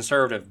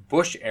uber-conservative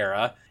Bush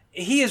era,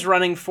 he is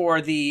running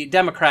for the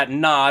Democrat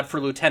nod for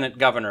lieutenant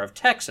governor of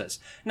Texas.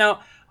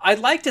 Now, I'd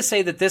like to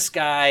say that this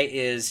guy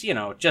is,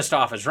 just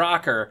off his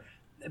rocker,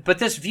 but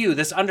this view,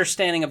 this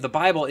understanding of the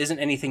Bible isn't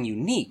anything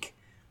unique.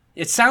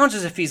 It sounds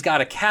as if he's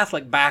got a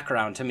Catholic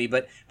background to me,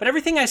 but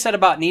everything I said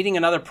about needing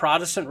another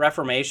Protestant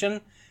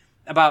Reformation,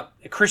 about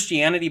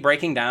Christianity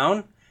breaking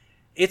down,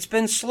 it's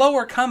been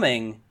slower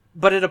coming,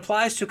 but it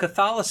applies to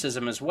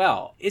Catholicism as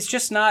well. It's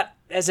just not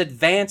as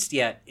advanced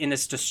yet in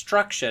its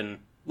destruction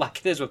like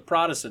it is with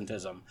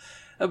Protestantism,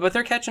 but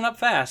they're catching up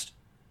fast.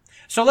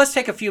 So let's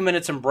take a few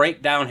minutes and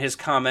break down his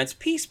comments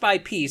piece by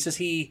piece, as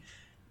he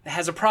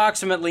has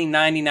approximately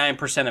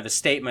 99% of his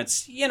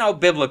statements,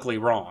 biblically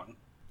wrong.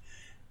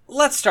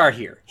 Let's start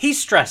here. He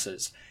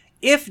stresses,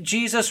 if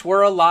Jesus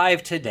were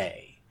alive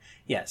today.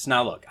 Yes,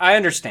 now look, I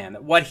understand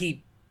that what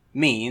he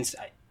means,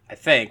 I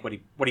think,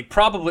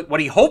 what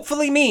he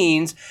hopefully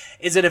means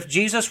is that if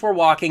Jesus were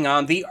walking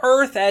on the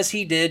earth as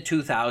he did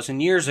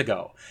 2,000 years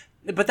ago.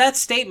 But that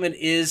statement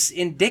is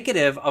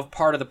indicative of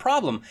part of the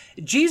problem.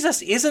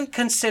 Jesus isn't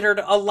considered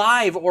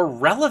alive or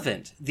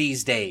relevant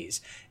these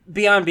days,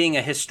 beyond being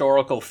a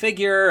historical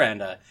figure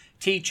and a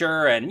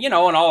teacher and, an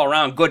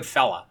all-around good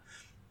fella.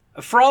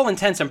 For all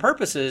intents and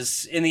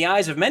purposes, in the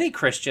eyes of many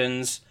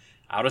Christians,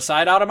 out of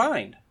sight, out of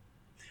mind.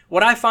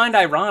 What I find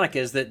ironic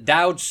is that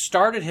Dowd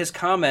started his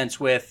comments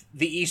with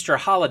the Easter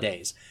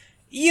holidays.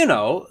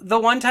 The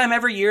one time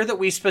every year that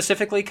we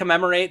specifically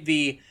commemorate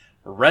the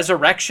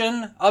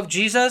resurrection of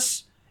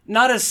Jesus,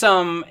 not as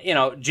some,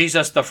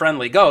 Jesus the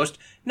friendly ghost.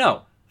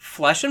 No,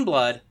 flesh and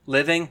blood,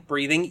 living,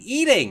 breathing,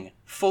 eating,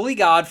 fully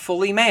God,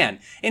 fully man.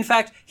 In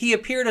fact, he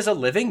appeared as a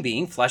living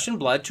being, flesh and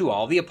blood, to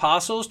all the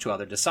apostles, to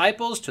other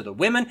disciples, to the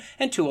women,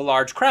 and to a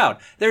large crowd.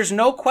 There's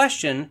no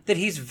question that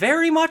he's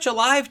very much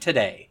alive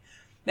today.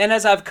 And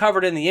as I've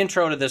covered in the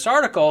intro to this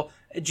article,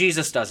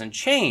 Jesus doesn't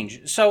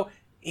change. So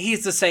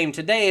he's the same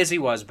today as he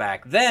was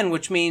back then,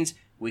 which means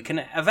we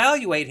can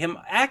evaluate him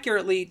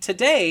accurately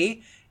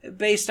today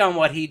based on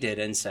what he did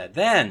and said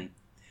then.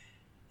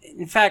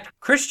 In fact,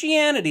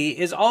 Christianity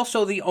is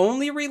also the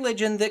only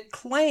religion that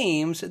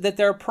claims that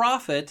their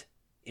prophet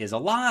is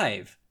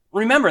alive.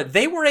 Remember,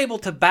 they were able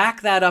to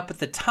back that up at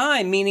the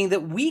time, meaning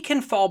that we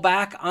can fall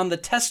back on the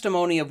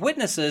testimony of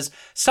witnesses,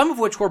 some of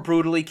which were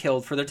brutally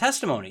killed for their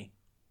testimony.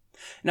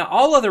 Now,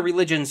 all other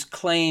religions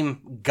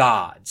claim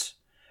gods,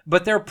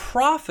 but their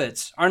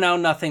prophets are now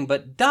nothing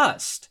but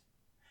dust.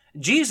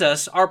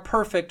 Jesus, our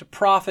perfect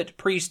prophet,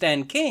 priest,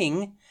 and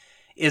king,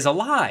 is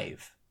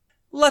alive.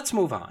 Let's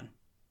move on.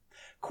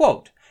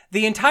 Quote,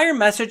 the entire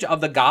message of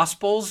the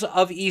Gospels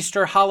of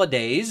Easter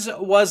holidays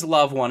was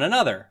love one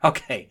another.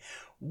 Okay,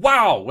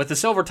 wow, with a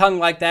silver tongue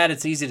like that,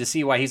 it's easy to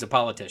see why he's a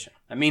politician.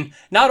 I mean,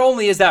 not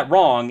only is that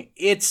wrong,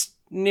 it's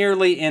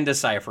nearly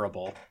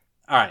indecipherable.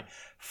 All right,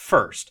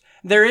 first,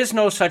 there is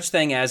no such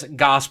thing as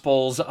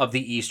Gospels of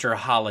the Easter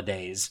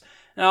holidays.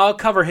 Now, I'll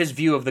cover his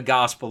view of the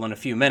gospel in a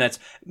few minutes,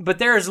 but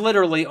there is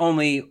literally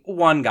only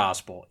one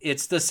gospel.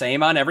 It's the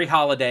same on every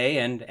holiday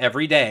and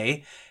every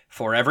day,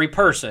 for every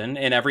person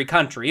in every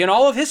country in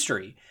all of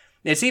history.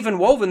 It's even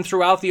woven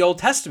throughout the Old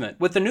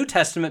Testament, with the New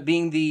Testament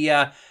being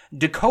the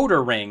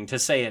decoder ring, to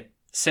say it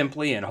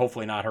simply and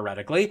hopefully not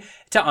heretically,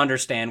 to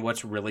understand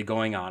what's really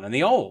going on in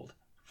the Old.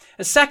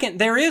 Second,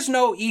 there is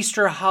no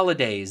Easter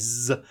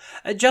holidays.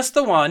 Just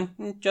the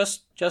one,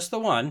 just the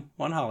one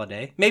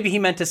holiday. Maybe he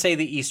meant to say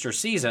the Easter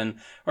season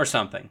or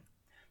something.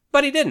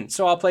 But he didn't,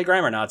 so I'll play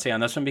Grammar Nazi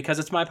on this one because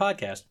it's my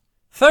podcast.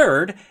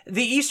 Third,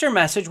 the Easter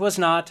message was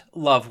not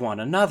love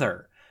one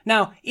another.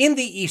 Now, in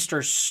the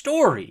Easter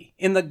story,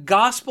 in the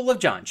Gospel of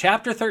John,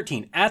 chapter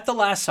 13, at the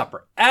Last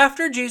Supper,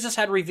 after Jesus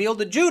had revealed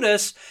to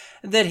Judas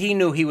that he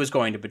knew he was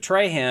going to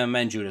betray him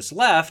and Judas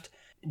left,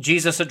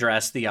 Jesus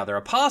addressed the other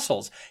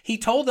apostles. He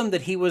told them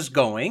that he was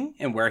going,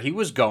 and where he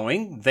was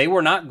going, they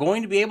were not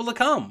going to be able to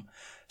come.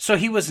 So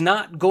he was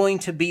not going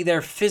to be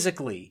there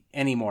physically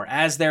anymore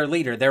as their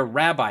leader, their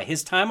rabbi.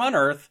 His time on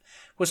earth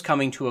was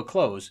coming to a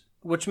close,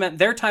 which meant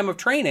their time of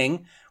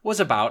training was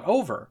about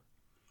over.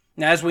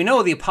 Now, as we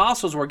know, the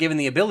apostles were given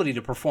the ability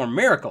to perform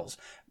miracles,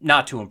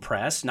 not to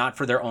impress, not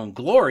for their own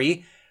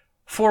glory,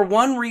 for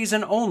one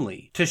reason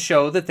only, to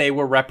show that they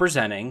were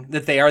representing,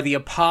 that they are the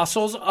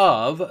apostles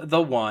of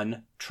the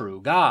one true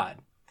God.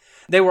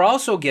 They were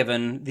also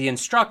given the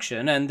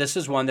instruction, and this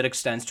is one that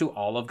extends to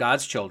all of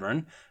God's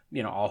children,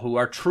 all who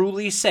are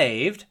truly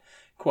saved,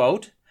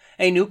 quote,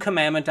 a new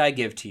commandment I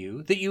give to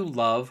you, that you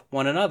love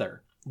one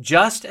another.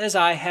 Just as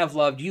I have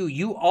loved you,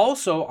 you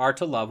also are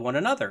to love one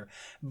another.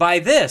 By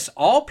this,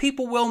 all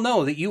people will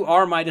know that you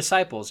are my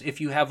disciples, if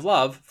you have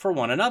love for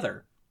one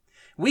another.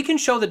 We can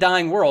show the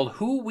dying world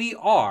who we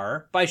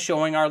are by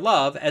showing our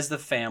love as the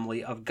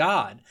family of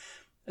God.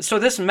 So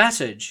this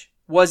message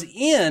was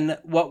in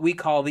what we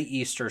call the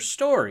Easter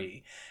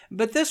story,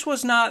 but this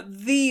was not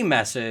the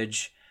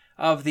message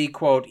of the,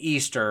 quote,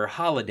 Easter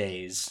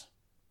holidays.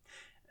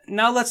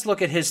 Now let's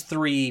look at his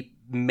three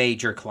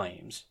major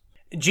claims.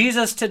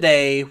 Jesus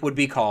today would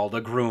be called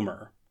a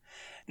groomer.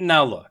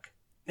 Now look,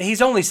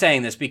 he's only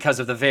saying this because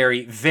of the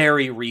very,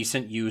 very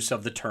recent use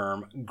of the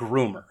term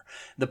groomer.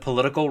 The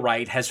political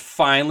right has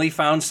finally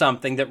found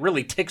something that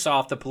really ticks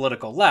off the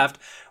political left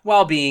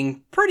while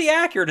being pretty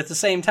accurate at the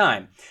same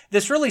time.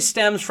 This really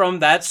stems from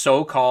that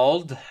so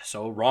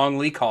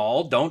wrongly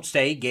called Don't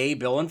Say Gay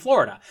bill in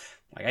Florida.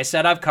 Like I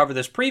said, I've covered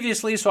this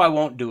previously, so I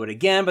won't do it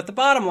again, but the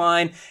bottom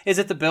line is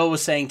that the bill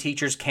was saying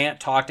teachers can't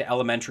talk to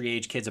elementary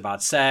age kids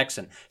about sex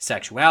and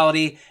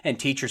sexuality, and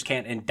teachers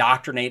can't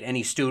indoctrinate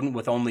any student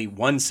with only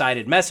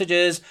one-sided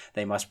messages.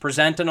 They must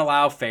present and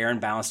allow fair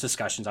and balanced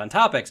discussions on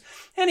topics.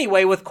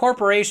 Anyway, with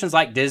corporations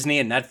like Disney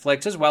and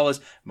Netflix, as well as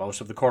most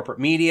of the corporate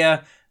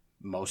media,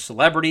 most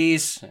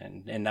celebrities,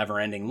 and a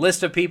never-ending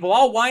list of people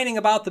all whining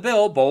about the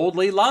bill,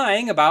 boldly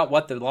lying about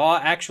what the law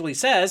actually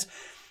says.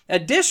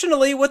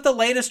 Additionally, with the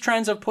latest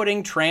trends of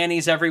putting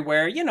trannies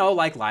everywhere,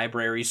 like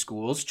libraries,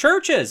 schools,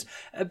 churches,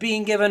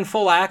 being given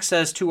full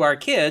access to our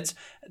kids,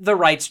 the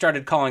right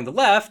started calling the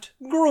left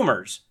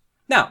groomers.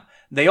 Now,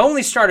 they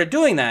only started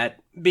doing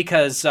that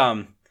because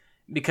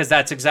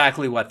that's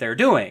exactly what they're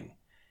doing.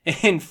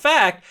 In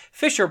fact,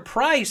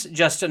 Fisher-Price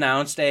just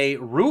announced a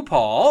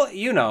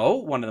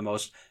RuPaul, one of the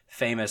most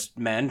famous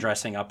men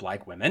dressing up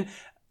like women,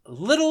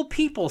 little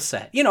people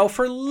set,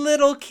 for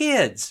little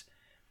kids.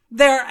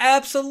 They're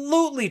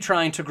absolutely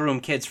trying to groom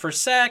kids for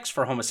sex,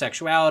 for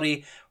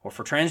homosexuality, or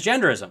for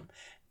transgenderism.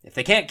 If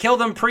they can't kill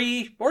them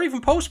pre or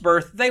even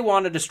post-birth, they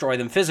want to destroy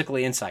them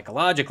physically and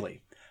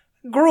psychologically.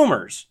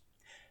 Groomers.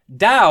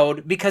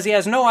 Dowd, because he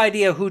has no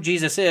idea who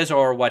Jesus is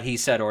or what he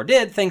said or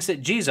did, thinks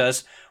that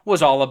Jesus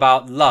was all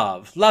about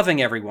love,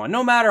 loving everyone,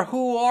 no matter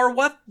who or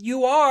what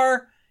you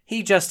are.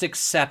 He just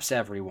accepts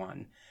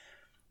everyone.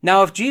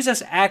 Now, if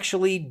Jesus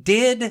actually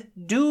did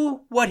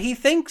do what he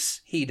thinks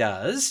he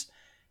does,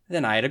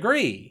 then I'd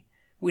agree.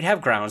 We'd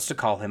have grounds to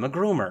call him a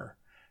groomer.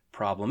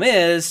 Problem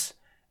is,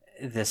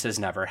 this has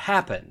never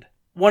happened.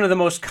 One of the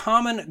most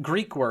common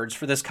Greek words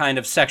for this kind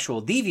of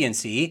sexual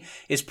deviancy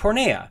is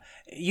porneia.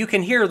 You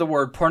can hear the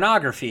word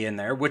pornography in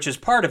there, which is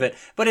part of it,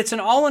 but it's an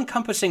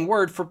all-encompassing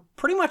word for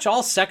pretty much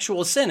all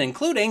sexual sin,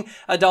 including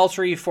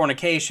adultery,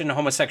 fornication,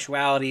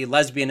 homosexuality,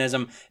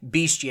 lesbianism,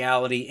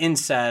 bestiality,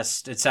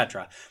 incest,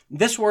 etc.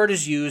 This word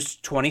is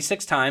used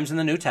 26 times in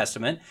the New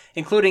Testament,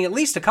 including at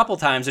least a couple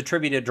times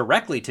attributed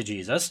directly to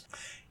Jesus.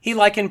 He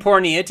likened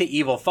porneia to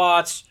evil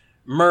thoughts,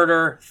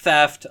 murder,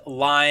 theft,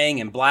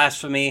 lying, and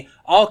blasphemy,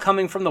 all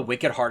coming from the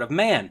wicked heart of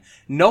man.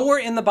 Nowhere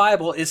in the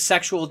Bible is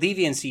sexual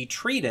deviancy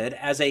treated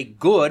as a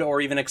good or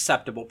even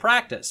acceptable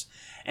practice.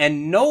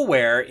 And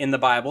nowhere in the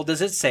Bible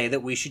does it say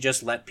that we should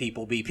just let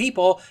people be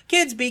people,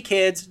 kids be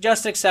kids,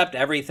 just accept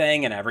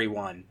everything and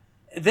everyone.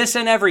 This,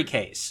 in every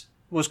case,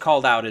 was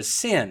called out as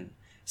sin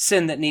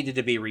that needed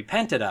to be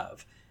repented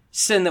of,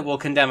 sin that will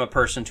condemn a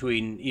person to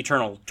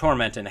eternal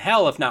torment in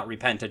hell if not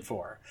repented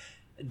for.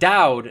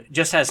 Dowd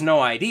just has no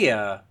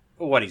idea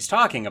what he's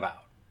talking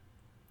about.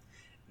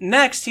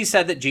 Next, he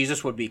said that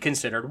Jesus would be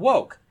considered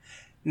woke.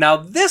 Now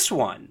this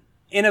one,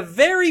 in a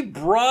very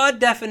broad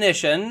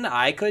definition,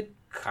 I could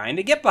kind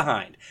of get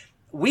behind.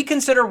 We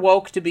consider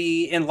woke to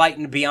be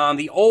enlightened beyond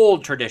the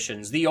old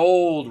traditions, the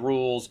old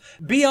rules,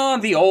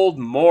 beyond the old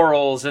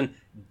morals, and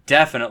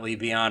definitely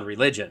beyond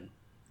religion.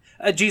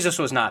 Jesus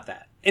was not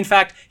that. In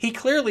fact, he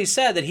clearly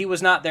said that he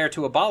was not there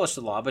to abolish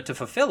the law, but to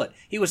fulfill it.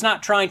 He was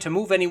not trying to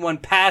move anyone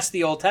past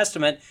the Old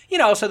Testament,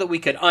 so that we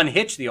could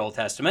unhitch the Old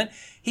Testament.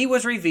 He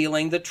was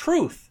revealing the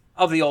truth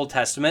of the Old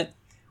Testament,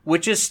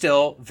 which is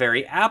still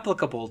very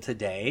applicable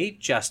today,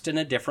 just in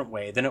a different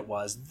way than it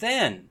was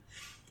then.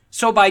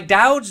 So by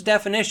Dowd's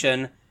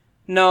definition,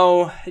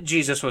 no,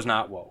 Jesus was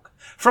not woke.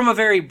 From a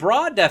very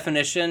broad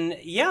definition,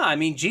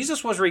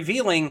 Jesus was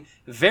revealing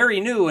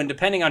very new and,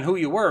 depending on who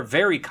you were,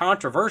 very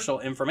controversial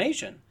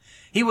information.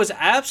 He was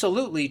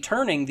absolutely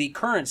turning the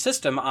current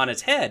system on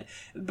its head,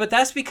 but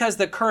that's because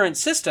the current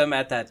system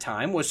at that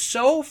time was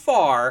so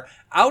far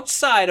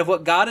outside of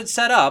what God had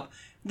set up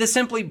that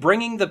simply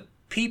bringing the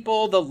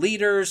people, the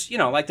leaders,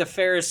 like the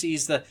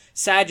Pharisees, the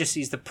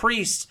Sadducees, the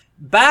priests,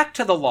 back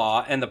to the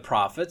law and the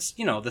prophets,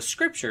 the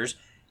scriptures,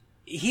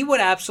 he would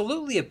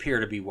absolutely appear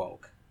to be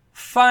woke.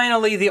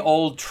 Finally, the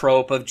old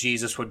trope of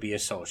Jesus would be a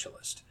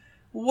socialist.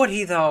 Would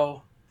he,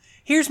 though?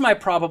 Here's my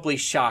probably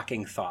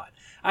shocking thought.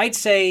 I'd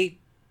say,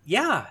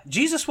 yeah,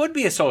 Jesus would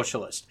be a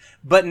socialist,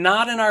 but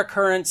not in our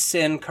current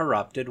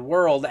sin-corrupted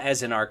world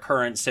as in our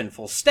current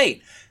sinful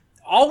state.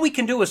 All we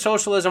can do with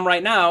socialism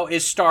right now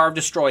is starve,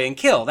 destroy, and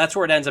kill. That's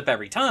where it ends up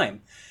every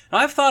time. Now,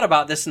 I've thought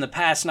about this in the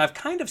past, and I've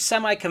kind of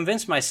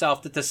semi-convinced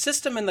myself that the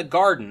system in the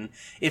garden,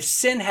 if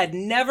sin had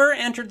never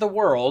entered the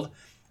world,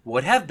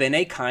 would have been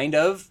a kind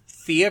of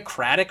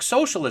theocratic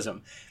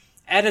socialism.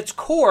 At its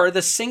core,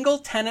 the single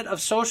tenet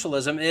of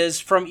socialism is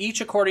from each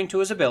according to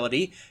his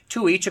ability,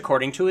 to each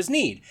according to his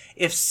need.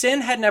 If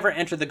sin had never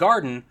entered the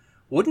garden,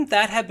 wouldn't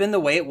that have been the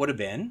way it would have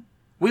been?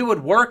 We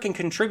would work and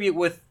contribute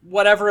with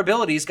whatever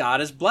abilities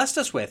God has blessed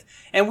us with,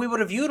 and we would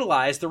have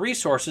utilized the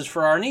resources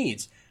for our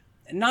needs,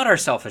 not our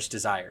selfish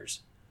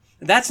desires.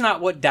 That's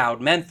not what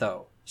Dowd meant,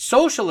 though.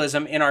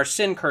 Socialism in our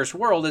sin-cursed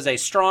world is a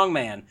strong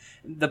man,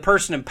 the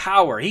person in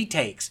power he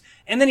takes,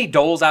 and then he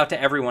doles out to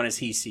everyone as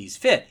he sees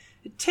fit,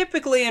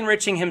 typically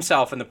enriching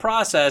himself in the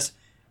process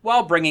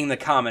while bringing the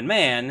common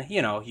man,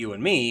 you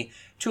and me,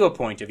 to a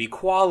point of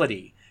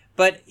equality,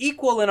 but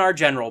equal in our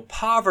general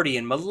poverty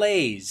and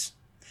malaise.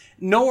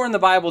 Nowhere in the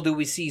Bible do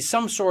we see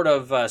some sort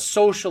of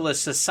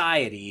socialist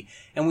society,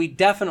 and we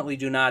definitely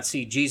do not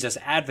see Jesus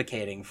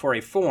advocating for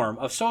a form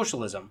of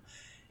socialism.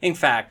 In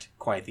fact,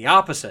 quite the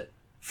opposite.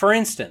 For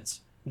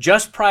instance,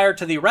 just prior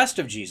to the arrest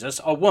of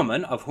Jesus, a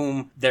woman, of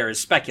whom there is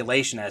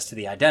speculation as to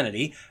the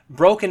identity,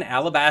 broke an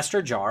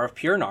alabaster jar of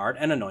pure nard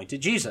and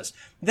anointed Jesus.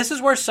 This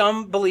is where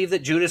some believe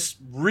that Judas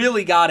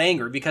really got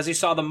angry because he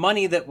saw the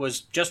money that was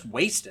just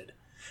wasted.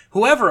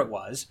 Whoever it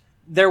was,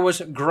 there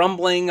was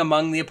grumbling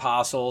among the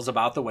apostles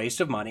about the waste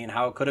of money and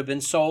how it could have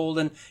been sold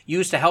and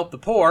used to help the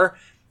poor.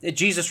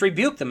 Jesus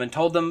rebuked them and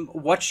told them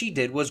what she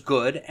did was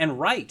good and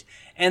right,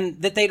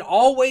 and that they'd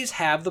always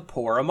have the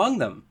poor among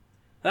them.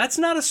 That's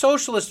not a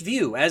socialist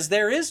view, as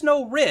there is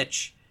no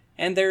rich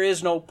and there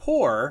is no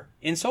poor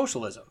in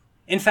socialism.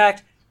 In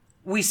fact,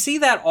 we see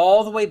that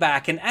all the way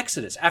back in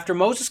Exodus. After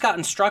Moses got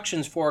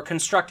instructions for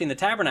constructing the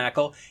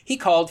tabernacle, he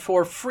called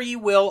for free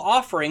will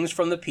offerings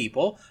from the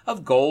people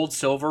of gold,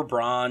 silver,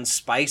 bronze,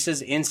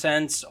 spices,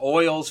 incense,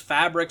 oils,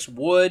 fabrics,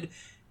 wood,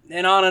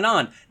 and on and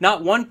on.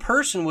 Not one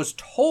person was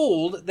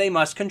told they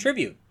must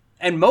contribute.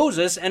 And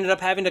Moses ended up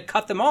having to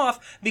cut them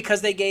off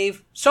because they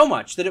gave so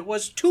much that it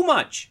was too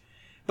much.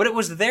 But it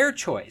was their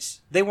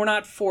choice. They were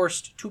not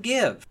forced to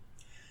give.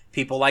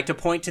 People like to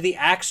point to the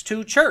Acts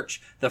 2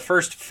 church, the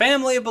first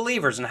family of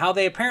believers, and how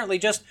they apparently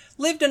just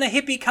lived in a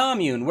hippie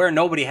commune where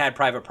nobody had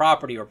private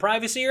property or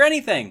privacy or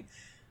anything.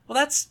 Well,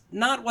 that's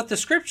not what the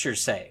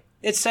scriptures say.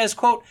 It says,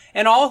 quote,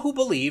 "And all who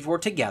believed were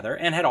together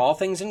and had all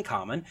things in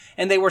common,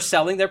 and they were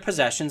selling their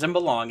possessions and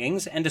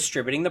belongings and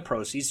distributing the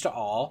proceeds to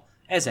all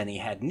as any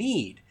had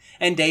need.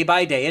 And day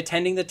by day,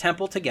 attending the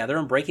temple together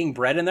and breaking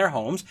bread in their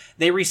homes,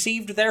 they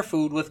received their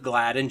food with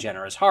glad and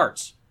generous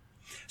hearts."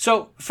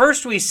 So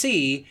first we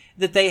see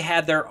that they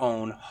had their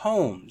own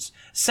homes.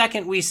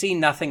 Second, we see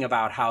nothing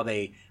about how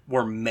they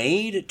were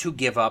made to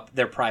give up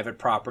their private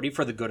property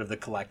for the good of the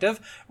collective.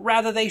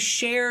 Rather, they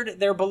shared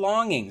their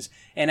belongings.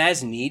 And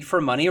as need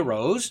for money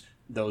arose,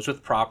 those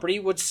with property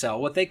would sell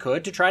what they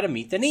could to try to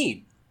meet the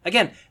need.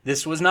 Again,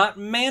 this was not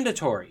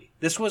mandatory.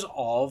 This was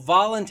all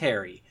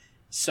voluntary.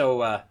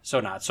 So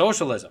not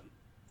socialism.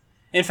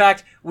 In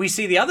fact, we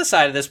see the other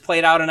side of this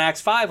played out in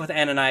Acts 5 with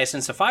Ananias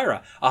and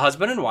Sapphira, a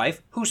husband and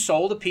wife who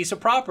sold a piece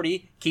of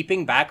property,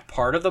 keeping back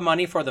part of the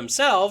money for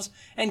themselves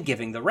and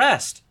giving the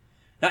rest.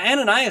 Now,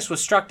 Ananias was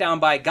struck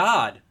down by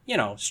God,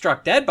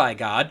 struck dead by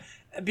God,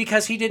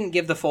 because he didn't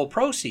give the full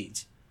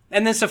proceeds.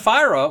 And then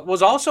Sapphira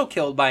was also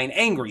killed by an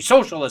angry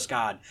socialist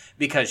god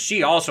because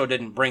she also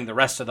didn't bring the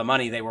rest of the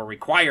money they were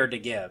required to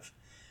give.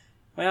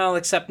 Well,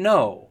 except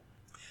no.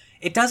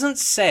 It doesn't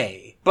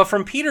say, but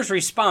from Peter's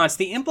response,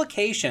 the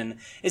implication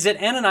is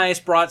that Ananias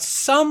brought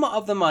some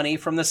of the money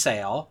from the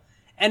sale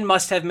and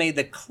must have made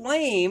the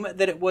claim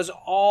that it was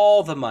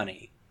all the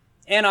money.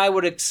 And I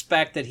would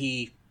expect that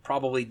he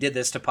probably did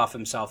this to puff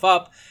himself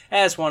up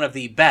as one of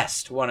the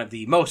best, one of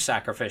the most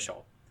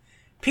sacrificial.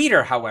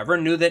 Peter, however,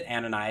 knew that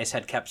Ananias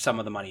had kept some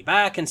of the money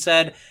back and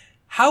said,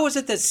 "How is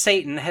it that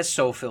Satan has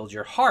so filled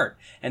your heart,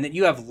 and that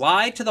you have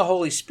lied to the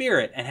Holy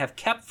Spirit and have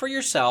kept for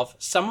yourself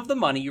some of the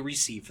money you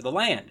received for the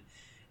land?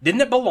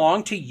 Didn't it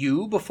belong to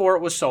you before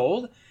it was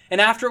sold?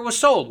 And after it was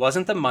sold,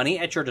 wasn't the money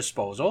at your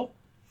disposal?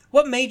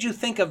 What made you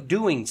think of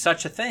doing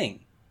such a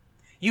thing?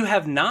 You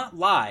have not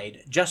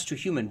lied just to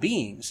human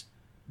beings,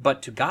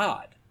 but to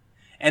God."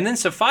 And then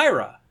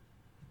Sapphira,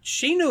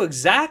 she knew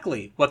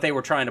exactly what they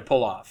were trying to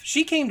pull off.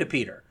 She came to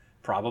Peter,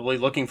 probably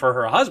looking for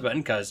her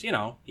husband because,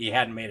 he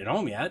hadn't made it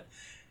home yet.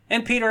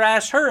 And Peter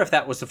asked her if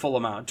that was the full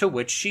amount, to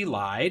which she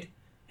lied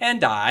and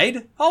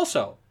died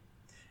also.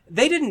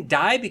 They didn't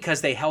die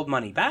because they held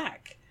money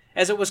back,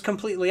 as it was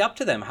completely up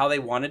to them how they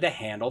wanted to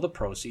handle the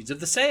proceeds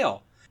of the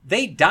sale.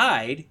 They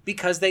died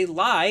because they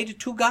lied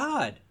to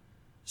God.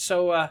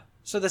 So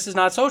this is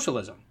not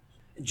socialism.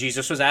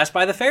 Jesus was asked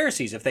by the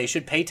Pharisees if they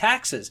should pay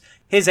taxes.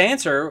 His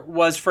answer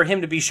was for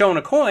him to be shown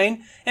a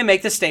coin and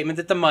make the statement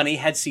that the money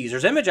had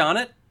Caesar's image on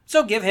it,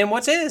 so give him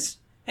what's his,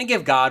 and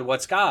give God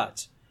what's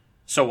God's.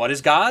 So what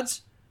is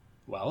God's?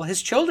 Well,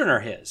 his children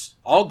are his.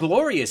 All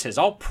glory is his.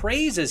 All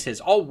praise is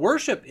his. All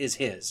worship is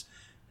his.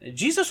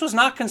 Jesus was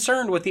not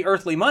concerned with the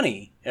earthly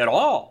money at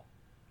all.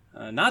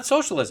 Not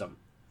socialism.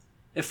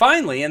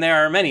 Finally, and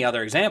there are many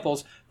other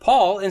examples,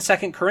 Paul in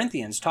 2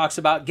 Corinthians talks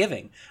about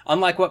giving.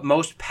 Unlike what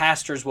most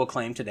pastors will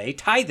claim today,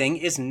 tithing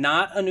is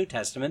not a New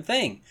Testament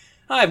thing.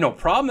 I have no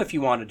problem if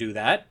you want to do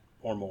that,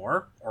 or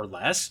more, or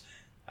less.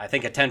 I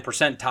think a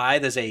 10%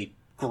 tithe is a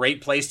great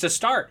place to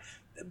start.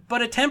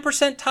 But a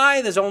 10%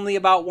 tithe is only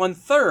about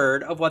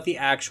 1/3 of what the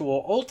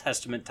actual Old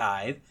Testament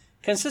tithe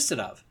consisted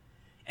of.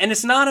 And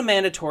it's not a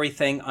mandatory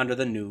thing under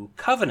the New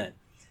Covenant.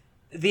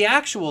 The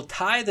actual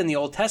tithe in the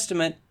Old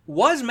Testament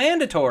was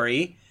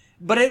mandatory,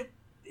 but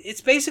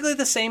it's basically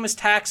the same as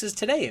taxes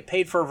today. It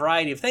paid for a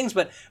variety of things,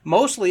 but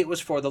mostly it was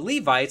for the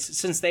Levites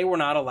since they were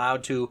not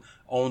allowed to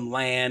own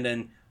land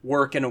and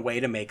work in a way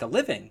to make a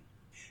living.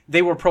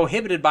 They were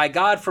prohibited by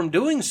God from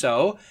doing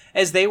so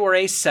as they were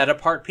a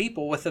set-apart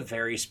people with a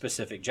very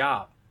specific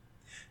job.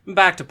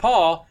 Back to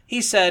Paul,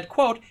 he said,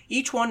 quote,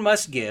 "Each one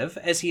must give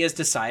as he has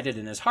decided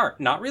in his heart,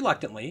 not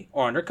reluctantly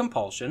or under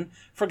compulsion,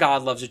 for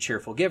God loves a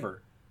cheerful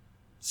giver."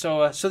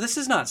 So this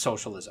is not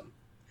socialism.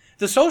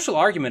 The social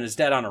argument is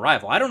dead on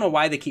arrival. I don't know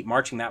why they keep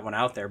marching that one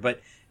out there,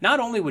 but not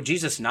only would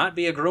Jesus not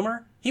be a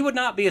groomer, he would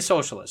not be a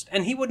socialist,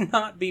 and he would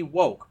not be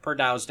woke, per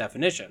Dowd's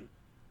definition.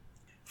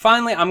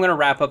 Finally, I'm going to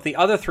wrap up the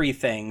other three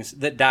things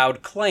that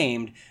Dowd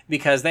claimed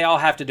because they all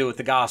have to do with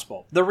the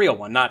gospel. The real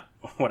one, not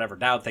whatever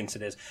Dowd thinks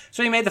it is.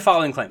 So he made the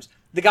following claims.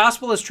 The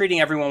gospel is treating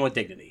everyone with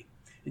dignity.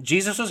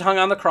 Jesus was hung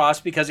on the cross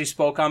because he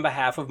spoke on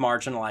behalf of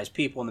marginalized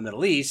people in the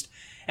Middle East,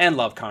 and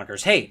love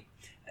conquers hate.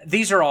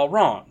 These are all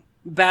wrong.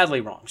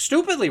 Badly wrong.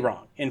 Stupidly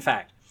wrong, in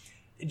fact.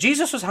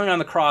 Jesus was hung on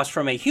the cross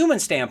from a human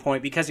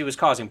standpoint because he was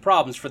causing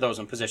problems for those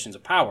in positions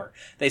of power.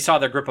 They saw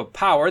their grip of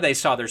power, they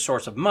saw their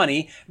source of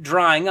money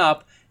drying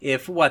up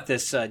if what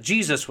this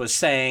Jesus was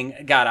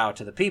saying got out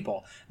to the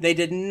people. They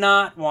did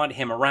not want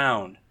him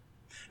around.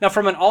 Now,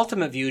 from an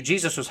ultimate view,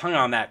 Jesus was hung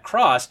on that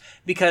cross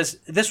because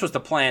this was the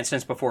plan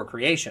since before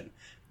creation.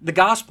 The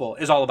gospel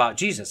is all about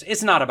Jesus.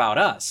 It's not about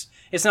us.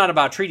 It's not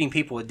about treating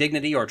people with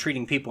dignity or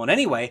treating people in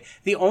any way.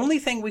 The only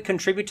thing we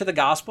contribute to the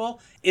gospel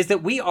is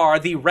that we are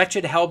the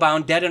wretched,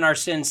 hell-bound, dead in our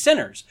sins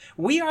sinners.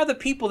 We are the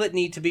people that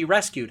need to be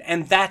rescued,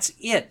 and that's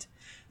it.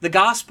 The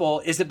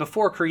gospel is that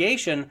before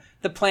creation,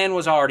 the plan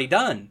was already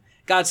done.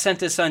 God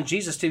sent his son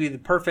Jesus to be the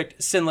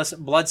perfect, sinless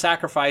blood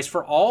sacrifice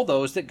for all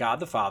those that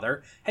God the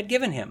Father had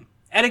given him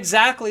at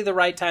exactly the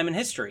right time in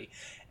history.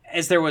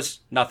 As there was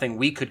nothing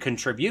we could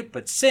contribute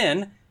but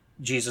sin,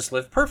 Jesus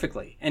lived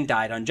perfectly and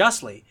died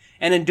unjustly,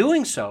 and in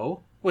doing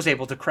so was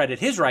able to credit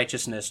his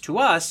righteousness to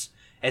us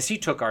as he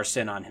took our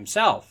sin on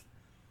himself.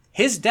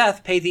 His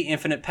death paid the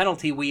infinite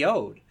penalty we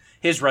owed.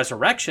 His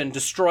resurrection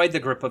destroyed the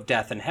grip of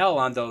death and hell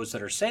on those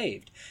that are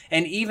saved.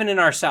 And even in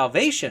our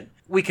salvation,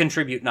 we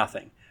contribute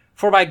nothing.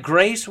 For by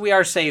grace we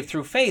are saved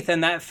through faith,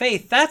 and that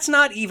faith, that's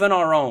not even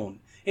our own.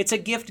 It's a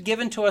gift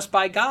given to us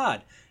by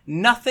God.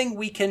 Nothing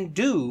we can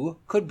do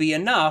could be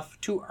enough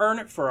to earn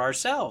it for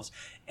ourselves.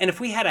 And if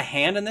we had a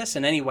hand in this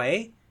in any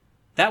way,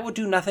 that would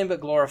do nothing but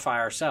glorify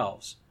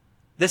ourselves.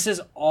 This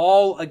is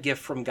all a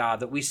gift from God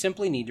that we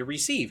simply need to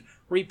receive,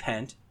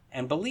 repent,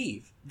 and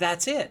believe.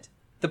 That's it.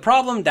 The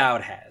problem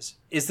Dowd has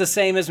is the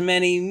same as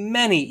many,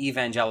 many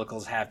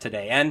evangelicals have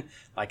today. And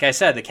like I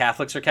said, the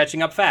Catholics are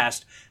catching up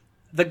fast.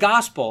 The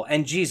gospel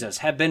and Jesus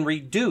have been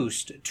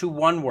reduced to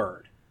one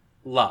word: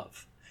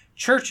 love.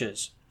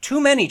 Churches,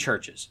 too many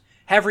churches,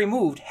 have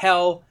removed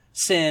hell,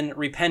 sin,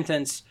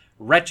 repentance,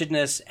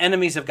 wretchedness,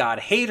 enemies of God,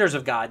 haters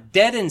of God,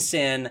 dead in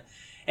sin,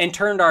 and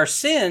turned our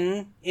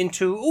sin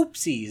into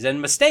oopsies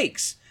and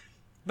mistakes.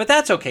 But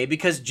that's okay,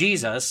 because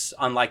Jesus,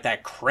 unlike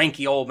that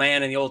cranky old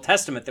man in the Old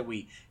Testament that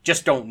we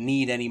just don't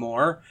need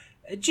anymore,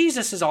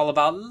 Jesus is all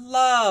about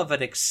love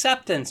and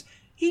acceptance.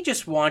 He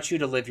just wants you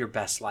to live your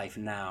best life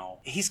now.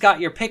 He's got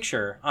your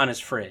picture on his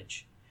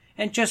fridge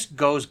and just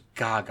goes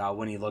gaga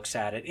when he looks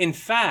at it. In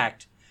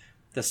fact,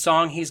 the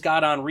song he's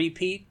got on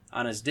repeat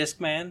on his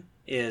Discman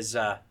is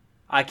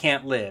I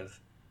Can't Live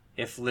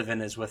If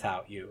Livin' Is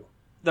Without You.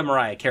 The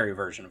Mariah Carey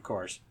version, of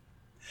course.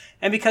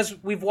 And because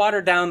we've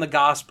watered down the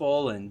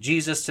gospel and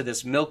Jesus to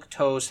this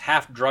milquetoast,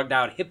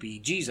 half-drugged-out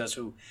hippie Jesus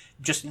who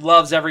just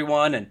loves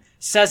everyone and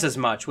says as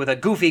much with a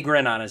goofy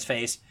grin on his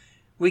face,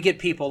 we get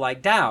people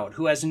like Dowd,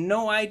 who has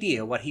no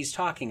idea what he's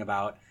talking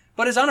about,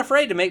 but is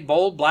unafraid to make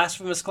bold,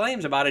 blasphemous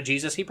claims about a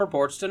Jesus he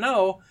purports to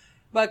know,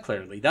 but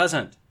clearly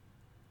doesn't.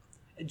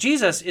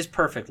 Jesus is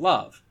perfect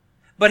love,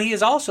 but he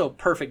is also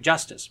perfect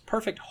justice,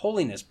 perfect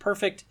holiness,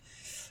 perfect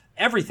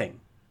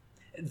everything.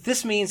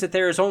 This means that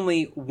there is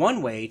only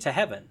one way to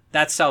heaven.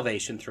 That's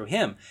salvation through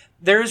him.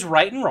 There is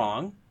right and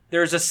wrong.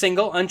 There is a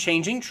single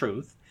unchanging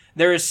truth.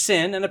 There is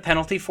sin and a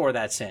penalty for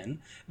that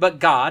sin. But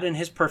God, in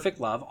his perfect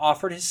love,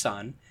 offered his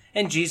Son,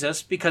 and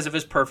Jesus, because of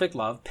his perfect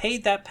love,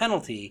 paid that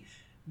penalty,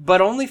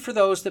 but only for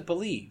those that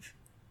believe.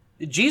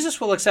 Jesus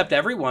will accept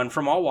everyone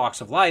from all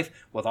walks of life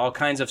with all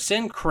kinds of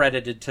sin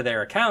credited to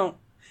their account,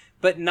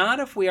 but not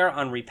if we are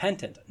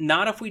unrepentant,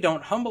 not if we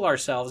don't humble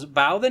ourselves,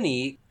 bow the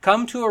knee,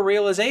 come to a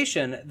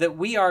realization that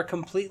we are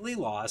completely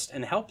lost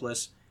and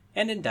helpless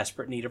and in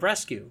desperate need of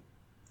rescue.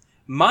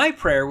 My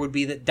prayer would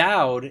be that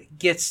Dowd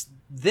gets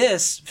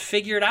this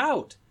figured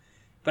out,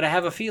 but I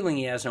have a feeling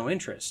he has no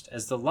interest,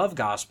 as the love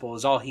gospel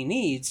is all he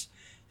needs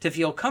to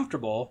feel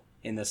comfortable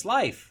in this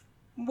life,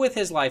 with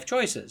his life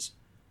choices,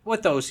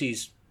 with those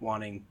he's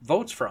wanting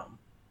votes from.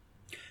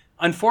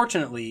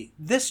 Unfortunately,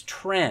 this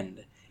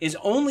trend is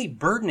only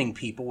burdening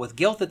people with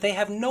guilt that they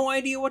have no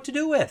idea what to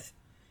do with.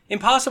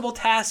 Impossible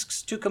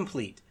tasks to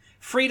complete,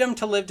 freedom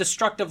to live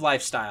destructive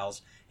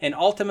lifestyles, and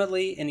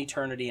ultimately an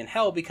eternity in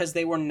hell because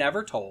they were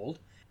never told,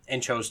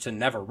 and chose to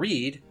never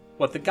read,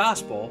 what the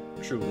gospel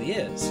truly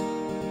is.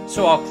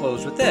 So I'll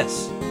close with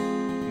this.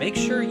 Make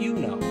sure you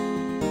know.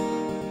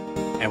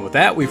 And with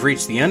that, we've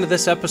reached the end of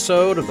this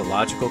episode of the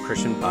Logical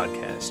Christian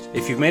Podcast.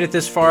 If you've made it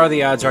this far,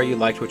 the odds are you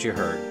liked what you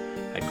heard.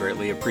 I'd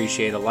greatly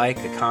appreciate a like,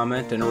 a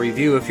comment, and a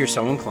review if you're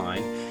so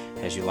inclined.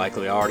 As you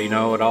likely already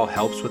know, it all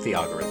helps with the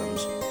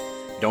algorithms.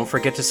 Don't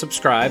forget to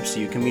subscribe so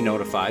you can be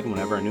notified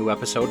whenever a new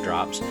episode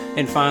drops.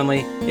 And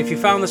finally, if you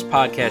found this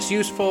podcast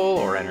useful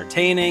or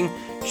entertaining,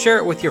 share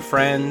it with your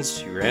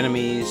friends, your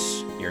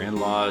enemies, your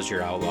in-laws,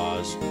 your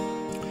outlaws.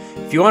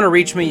 If you want to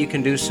reach me, you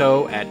can do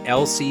so at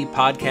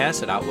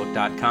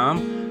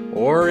lcpodcast@outlook.com,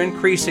 or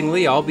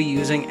increasingly, I'll be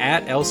using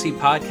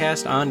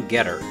 @lcpodcast on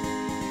Getter.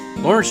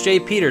 Lawrence J.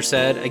 Peter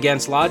said,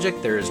 "Against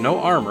logic there is no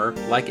armor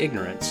like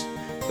ignorance.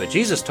 But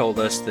Jesus told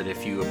us that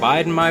if you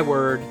abide in my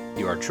word,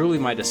 you are truly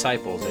my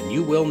disciples, and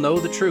you will know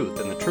the truth,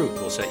 and the truth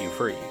will set you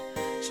free."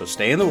 So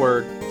stay in the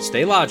word,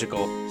 stay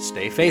logical,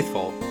 stay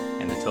faithful,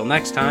 and until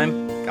next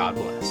time, God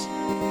bless.